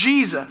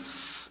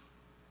Jesus.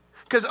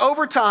 Because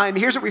over time,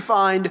 here's what we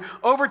find.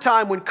 Over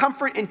time, when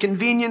comfort and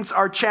convenience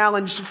are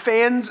challenged,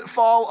 fans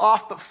fall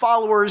off, but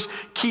followers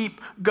keep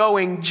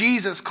going.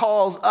 Jesus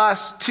calls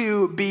us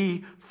to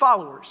be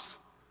followers.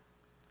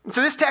 And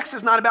so this text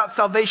is not about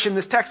salvation.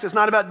 This text is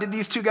not about did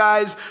these two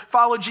guys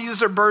follow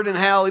Jesus or burn in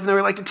hell, even though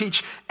we like to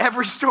teach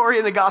every story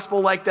in the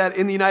gospel like that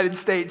in the United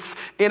States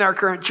in our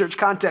current church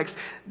context.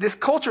 This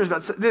culture is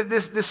about,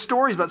 this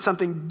story is about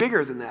something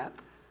bigger than that.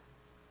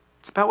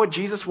 It's about what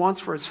Jesus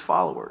wants for his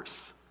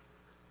followers.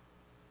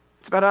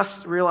 It's about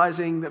us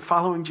realizing that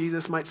following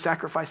Jesus might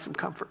sacrifice some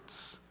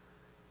comforts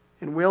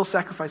and will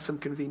sacrifice some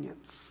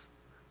convenience.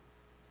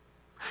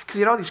 Because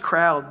he had all these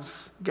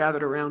crowds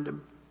gathered around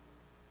him.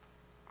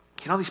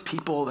 He had all these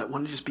people that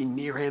wanted to just be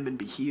near him and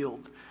be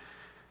healed.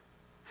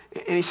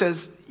 And he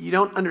says, you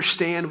don't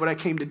understand what I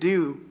came to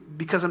do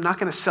because I'm not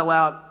going to sell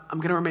out. I'm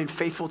going to remain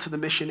faithful to the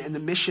mission, and the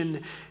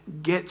mission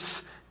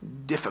gets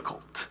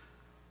difficult.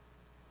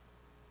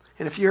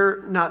 And if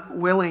you're not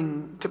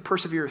willing to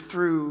persevere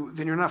through,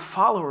 then you're not a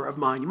follower of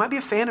mine. You might be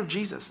a fan of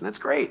Jesus, and that's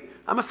great.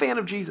 I'm a fan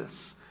of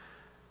Jesus.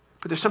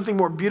 But there's something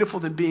more beautiful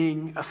than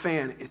being a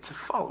fan. It's a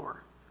follower.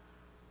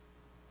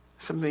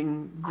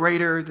 Something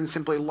greater than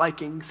simply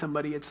liking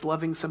somebody. It's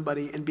loving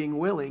somebody and being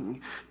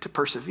willing to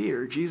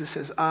persevere. Jesus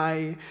says,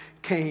 I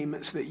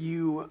came so that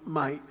you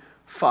might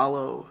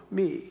follow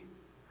me.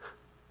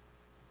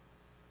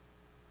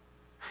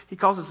 He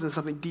calls us into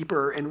something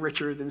deeper and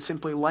richer than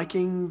simply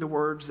liking the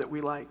words that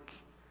we like,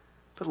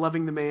 but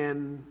loving the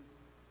man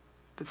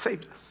that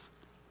saved us.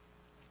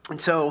 And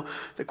so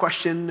the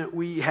question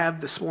we have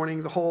this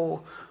morning, the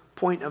whole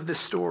point of this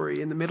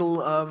story, in the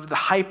middle of the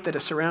hype that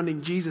is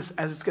surrounding Jesus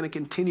as it's going to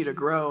continue to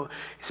grow,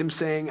 is him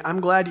saying, I'm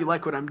glad you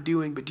like what I'm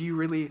doing, but do you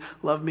really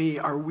love me?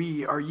 Are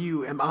we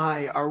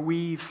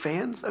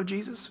fans of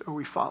Jesus, or are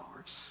we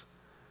followers?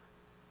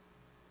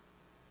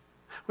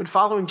 When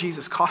following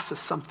Jesus costs us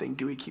something,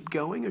 do we keep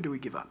going or do we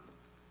give up?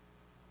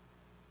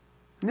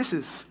 And this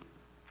is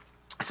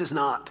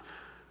not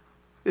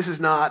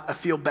a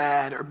feel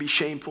bad or be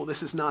shameful.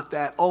 This is not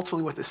that.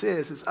 Ultimately what this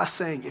is us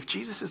saying, if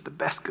Jesus is the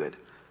best good,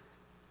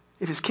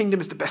 if his kingdom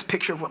is the best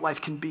picture of what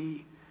life can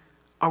be,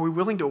 are we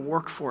willing to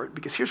work for it?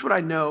 Because here's what I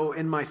know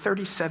in my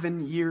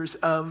 37 years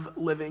of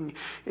living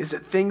is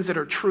that things that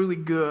are truly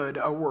good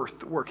are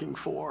worth working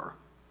for.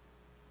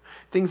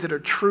 Things that are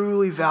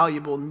truly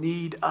valuable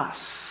need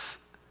us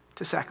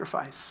to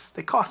sacrifice.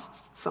 They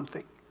cost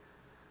something.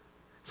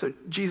 So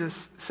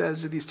Jesus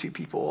says to these two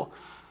people,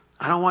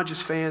 I don't want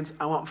just fans,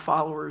 I want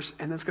followers,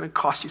 and that's going to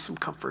cost you some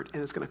comfort,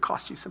 and it's going to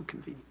cost you some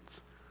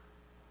convenience.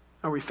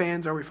 Are we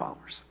fans, or are we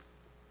followers?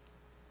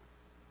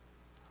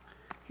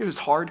 Here's what's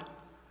hard,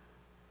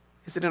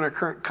 is that in our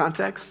current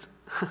context,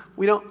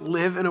 we don't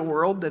live in a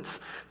world that's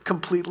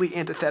completely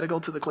antithetical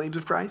to the claims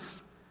of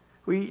Christ.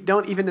 We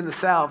don't, even in the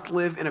South,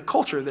 live in a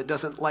culture that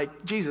doesn't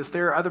like Jesus.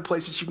 There are other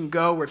places you can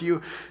go where if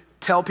you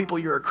tell people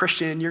you're a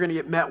Christian, you're going to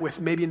get met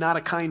with maybe not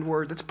a kind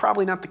word. That's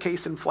probably not the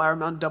case in Flower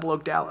Mound, Double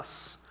Oak,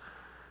 Dallas.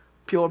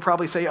 People will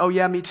probably say, oh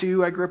yeah, me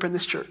too, I grew up in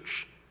this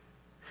church.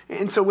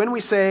 And so when we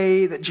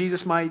say that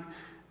Jesus might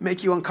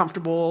make you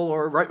uncomfortable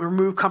or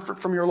remove comfort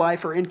from your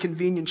life or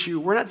inconvenience you,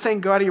 we're not saying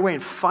go out of your way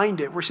and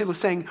find it. We're simply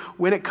saying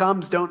when it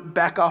comes, don't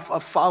back off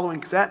of following,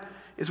 because that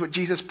is what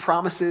Jesus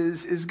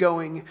promises is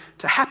going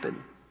to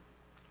happen.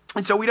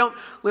 And so we don't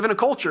live in a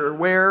culture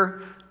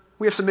where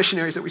we have some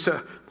missionaries that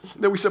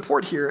we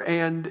support here,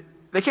 and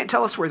they can't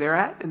tell us where they're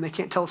at, and they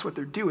can't tell us what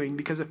they're doing,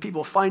 because if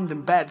people find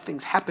them, bad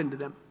things happen to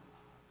them.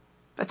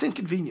 That's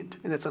inconvenient,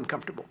 and that's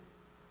uncomfortable.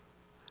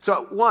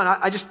 So one,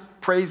 I just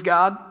praise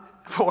God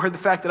for the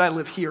fact that I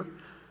live here.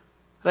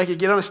 That I could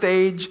get on a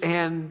stage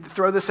and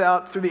throw this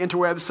out through the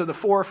interwebs so the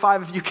 4 or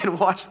 5 of you can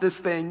watch this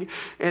thing,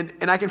 and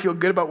I can feel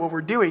good about what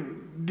we're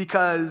doing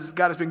because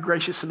God has been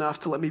gracious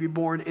enough to let me be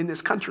born in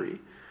this country.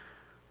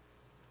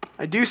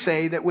 I do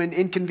say that when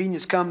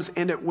inconvenience comes,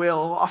 and it will,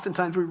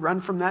 oftentimes we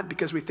run from that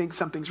because we think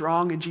something's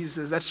wrong, and Jesus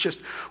says that's just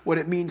what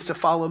it means to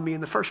follow me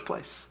in the first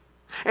place.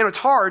 And what's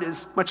hard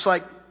is, much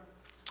like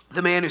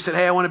the man who said,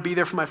 hey, I want to be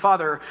there for my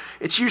father,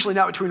 it's usually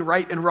not between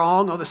right and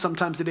wrong, although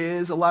sometimes it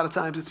is. A lot of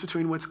times it's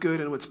between what's good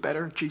and what's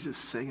better. Jesus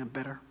is saying I'm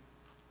better.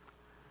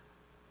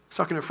 I was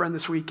talking to a friend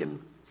this week,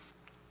 and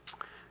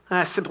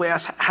I simply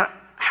asked,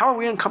 how are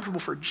we uncomfortable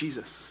for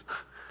Jesus?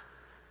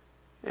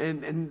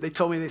 And they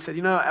told me, they said,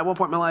 at one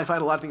point in my life, I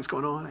had a lot of things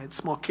going on. I had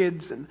small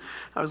kids, and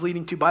I was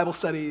leading 2 Bible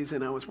studies,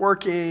 and I was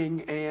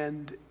working,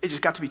 and it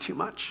just got to be too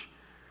much.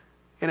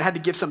 And I had to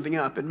give something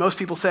up. And most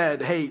people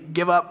said, hey,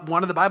 give up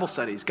one of the Bible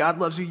studies. God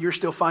loves you. You're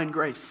still fine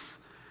grace.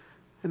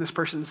 And this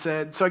person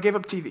said, so I gave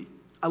up TV.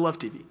 I love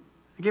TV.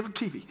 I gave up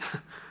TV.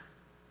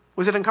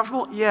 Was it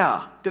uncomfortable?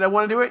 Yeah. Did I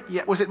want to do it?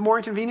 Yeah. Was it more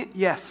inconvenient?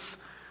 Yes.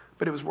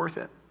 But it was worth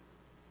it.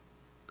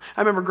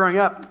 I remember growing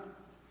up,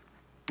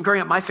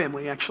 my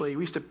family, actually,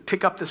 we used to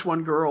pick up this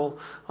one girl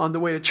on the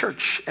way to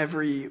church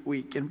every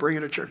week and bring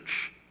her to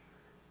church.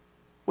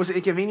 Was it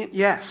inconvenient?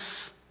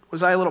 Yes.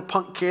 Was I a little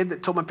punk kid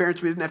that told my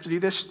parents we didn't have to do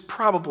this?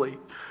 Probably.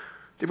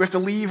 Did we have to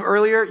leave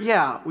earlier?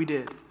 Yeah, we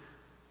did.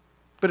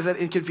 But is that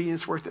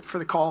inconvenience worth it for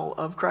the call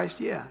of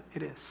Christ? Yeah,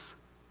 it is.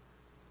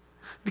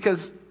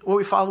 Because what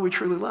we follow, we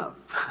truly love.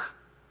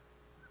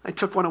 I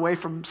took one away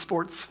from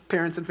sports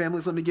parents and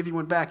families. Let me give you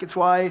one back. It's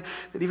why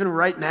that even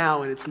right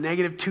now, and it's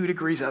negative 2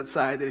 degrees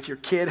outside, that if your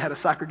kid had a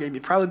soccer game,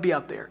 you'd probably be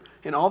out there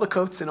in all the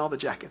coats and all the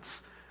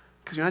jackets.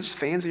 Because you're not just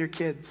fans of your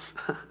kids.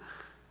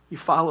 You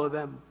follow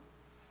them.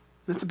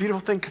 That's a beautiful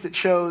thing because it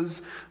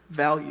shows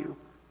value.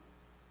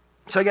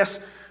 So I guess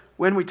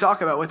when we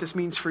talk about what this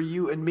means for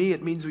you and me,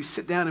 it means we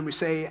sit down and we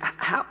say,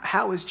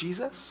 how is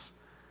Jesus?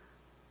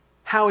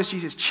 How is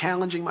Jesus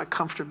challenging my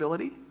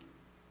comfortability?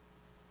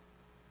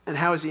 And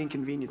how is he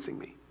inconveniencing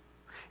me?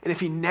 And if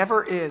he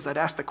never is, I'd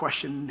ask the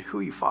question, who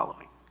are you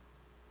following?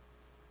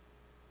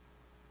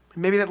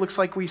 Maybe that looks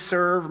like we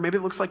serve, or maybe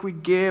it looks like we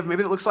give,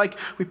 maybe it looks like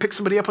we pick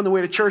somebody up on the way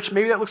to church,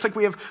 maybe that looks like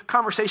we have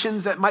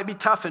conversations that might be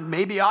tough and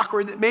maybe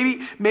awkward,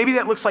 maybe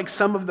that looks like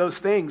some of those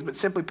things, but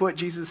simply put,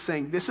 Jesus is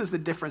saying this is the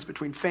difference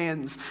between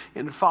fans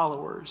and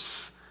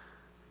followers.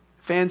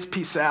 Fans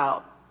peace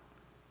out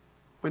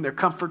when their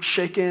comfort's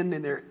shaken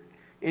and they're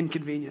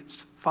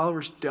inconvenienced.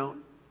 Followers don't.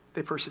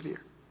 They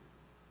persevere.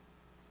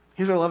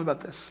 Here's what I love about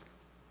this.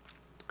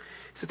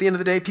 It's at the end of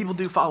the day, people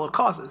do follow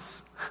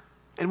causes.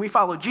 And we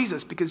follow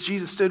Jesus because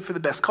Jesus stood for the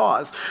best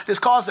cause. This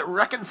cause that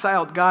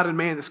reconciled God and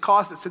man. This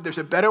cause that said there's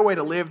a better way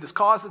to live. This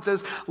cause that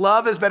says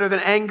love is better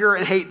than anger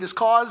and hate. This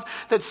cause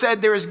that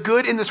said there is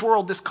good in this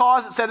world. This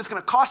cause that said it's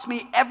going to cost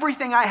me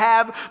everything I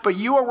have, but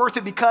you are worth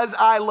it because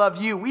I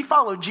love you. We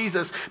follow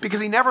Jesus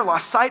because he never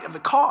lost sight of the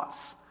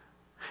cause.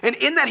 And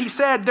in that he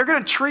said, they're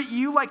going to treat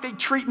you like they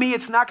treat me.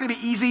 It's not going to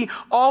be easy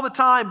all the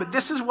time, but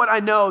this is what I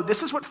know.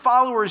 This is what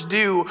followers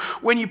do.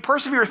 When you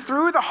persevere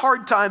through the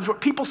hard times, what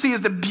people see is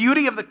the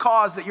beauty of the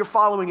cause that you're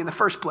following in the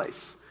first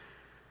place.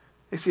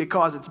 They see a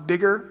cause that's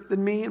bigger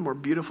than me and more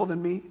beautiful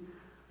than me.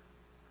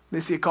 They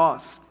see a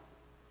cause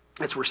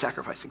that's worth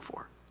sacrificing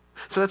for.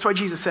 So that's why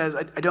Jesus says,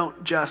 I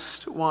don't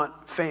just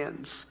want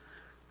fans.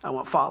 I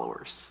want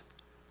followers.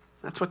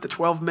 That's what the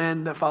 12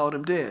 men that followed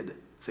him did.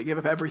 So they gave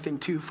up everything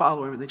to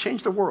follow him, and they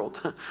changed the world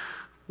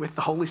with the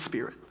Holy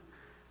Spirit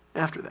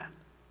after that.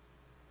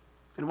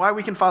 And why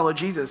we can follow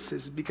Jesus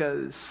is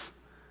because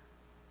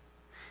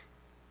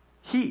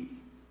he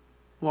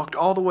walked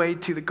all the way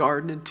to the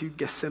garden and to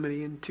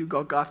Gethsemane and to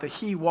Golgotha.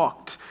 He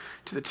walked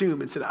to the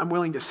tomb and said, I'm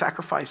willing to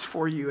sacrifice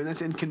for you, and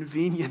that's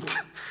inconvenient.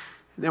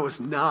 And that was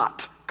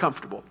not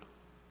comfortable.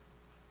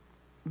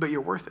 But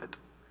you're worth it.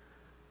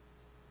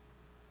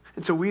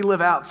 And so we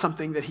live out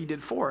something that he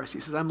did for us. He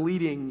says, I'm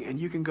leading and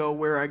you can go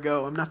where I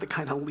go. I'm not the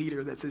kind of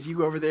leader that says, you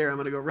go over there, I'm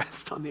going to go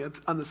rest on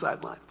the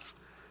sidelines.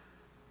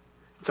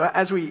 So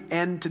as we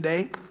end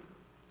today,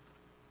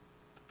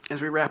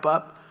 as we wrap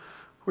up,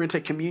 we're going to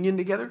take communion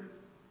together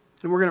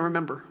and we're going to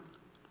remember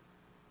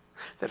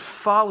that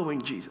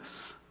following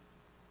Jesus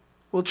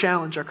will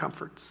challenge our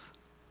comforts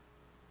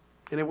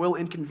and it will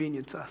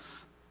inconvenience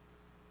us.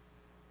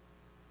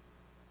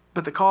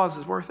 But the cause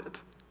is worth it.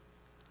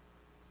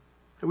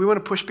 And we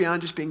want to push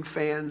beyond just being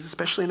fans,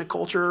 especially in a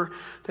culture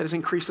that is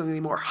increasingly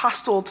more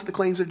hostile to the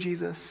claims of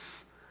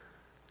Jesus.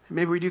 And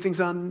maybe we do things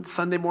on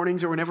Sunday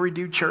mornings or whenever we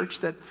do church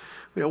that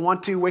we don't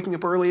want to. Waking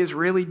up early is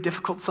really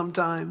difficult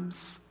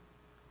sometimes.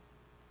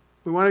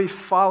 We want to be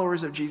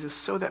followers of Jesus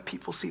so that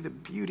people see the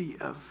beauty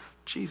of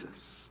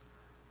Jesus.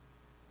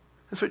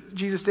 That's what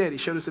Jesus did. He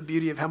showed us the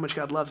beauty of how much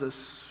God loves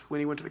us when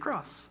he went to the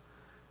cross.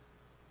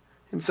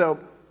 And so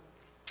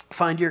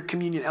find your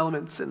communion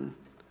elements, and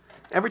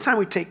every time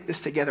we take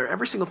this together,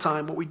 every single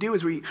time, what we do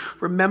is we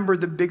remember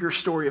the bigger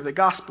story of the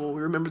gospel.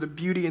 We remember the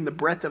beauty and the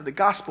breadth of the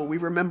gospel. We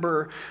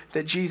remember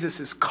that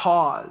Jesus'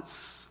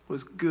 cause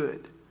was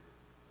good.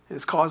 And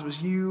his cause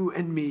was you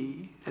and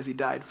me as he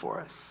died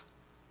for us.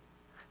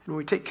 And when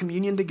we take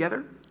communion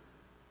together,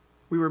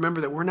 we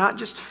remember that we're not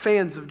just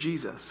fans of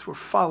Jesus, we're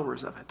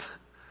followers of it.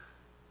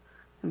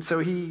 And so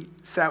he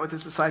sat with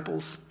his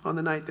disciples on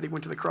the night that he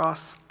went to the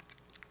cross.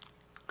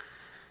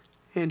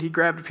 And he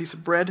grabbed a piece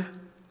of bread. And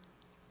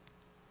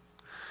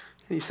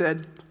he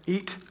said,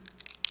 eat,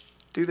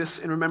 do this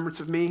in remembrance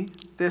of me.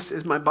 This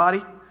is my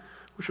body,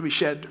 which will be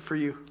shed for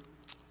you.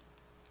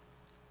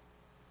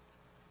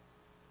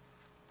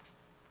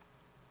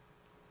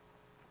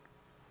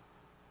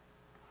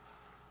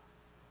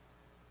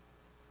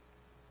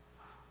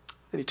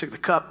 Then he took the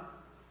cup.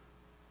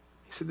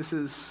 He said, this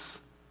is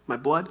my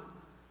blood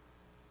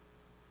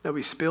that will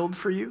be spilled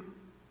for you.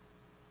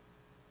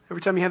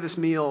 Every time you have this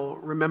meal,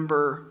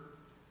 remember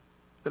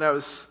that I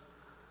was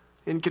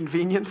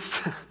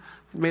inconvenienced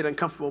and made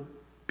uncomfortable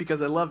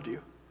because I loved you.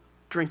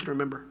 Drink and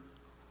remember.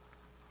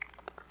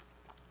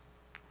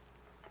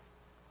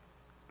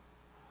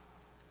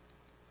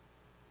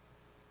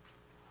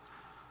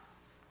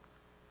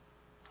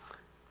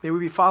 May we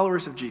be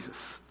followers of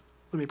Jesus.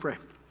 Let me pray.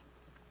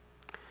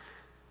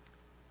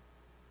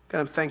 God,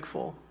 I'm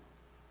thankful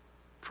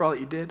for all that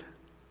you did.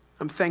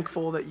 I'm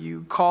thankful that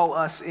you call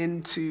us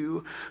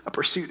into a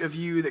pursuit of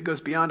you that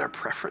goes beyond our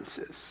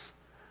preferences,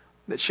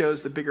 that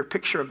shows the bigger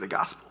picture of the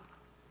gospel,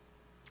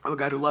 of a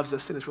God who loves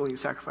us and is willing to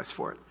sacrifice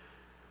for it.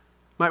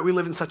 Might we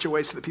live in such a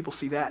way so that people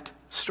see that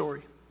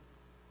story.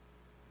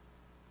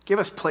 Give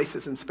us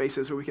places and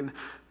spaces where we can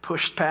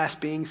push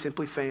past being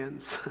simply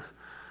fans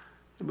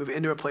and move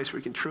into a place where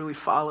we can truly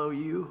follow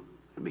you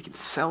and we can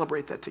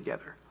celebrate that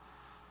together.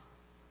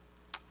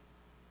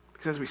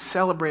 Because as we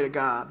celebrate a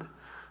God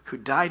who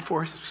died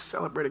for us, as we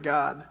celebrate a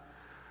God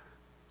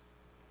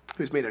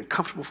who's made it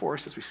uncomfortable for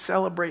us, as we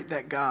celebrate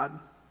that God,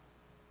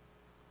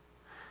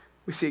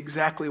 we see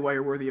exactly why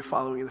you're worthy of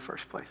following in the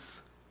first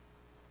place.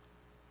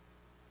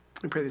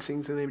 We pray these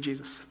things in the name of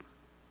Jesus.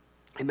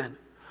 Amen.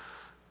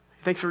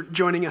 Thanks for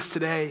joining us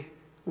today.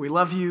 We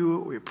love you.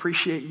 We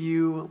appreciate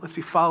you. Let's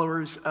be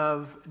followers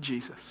of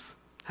Jesus.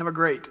 Have a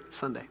great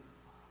Sunday.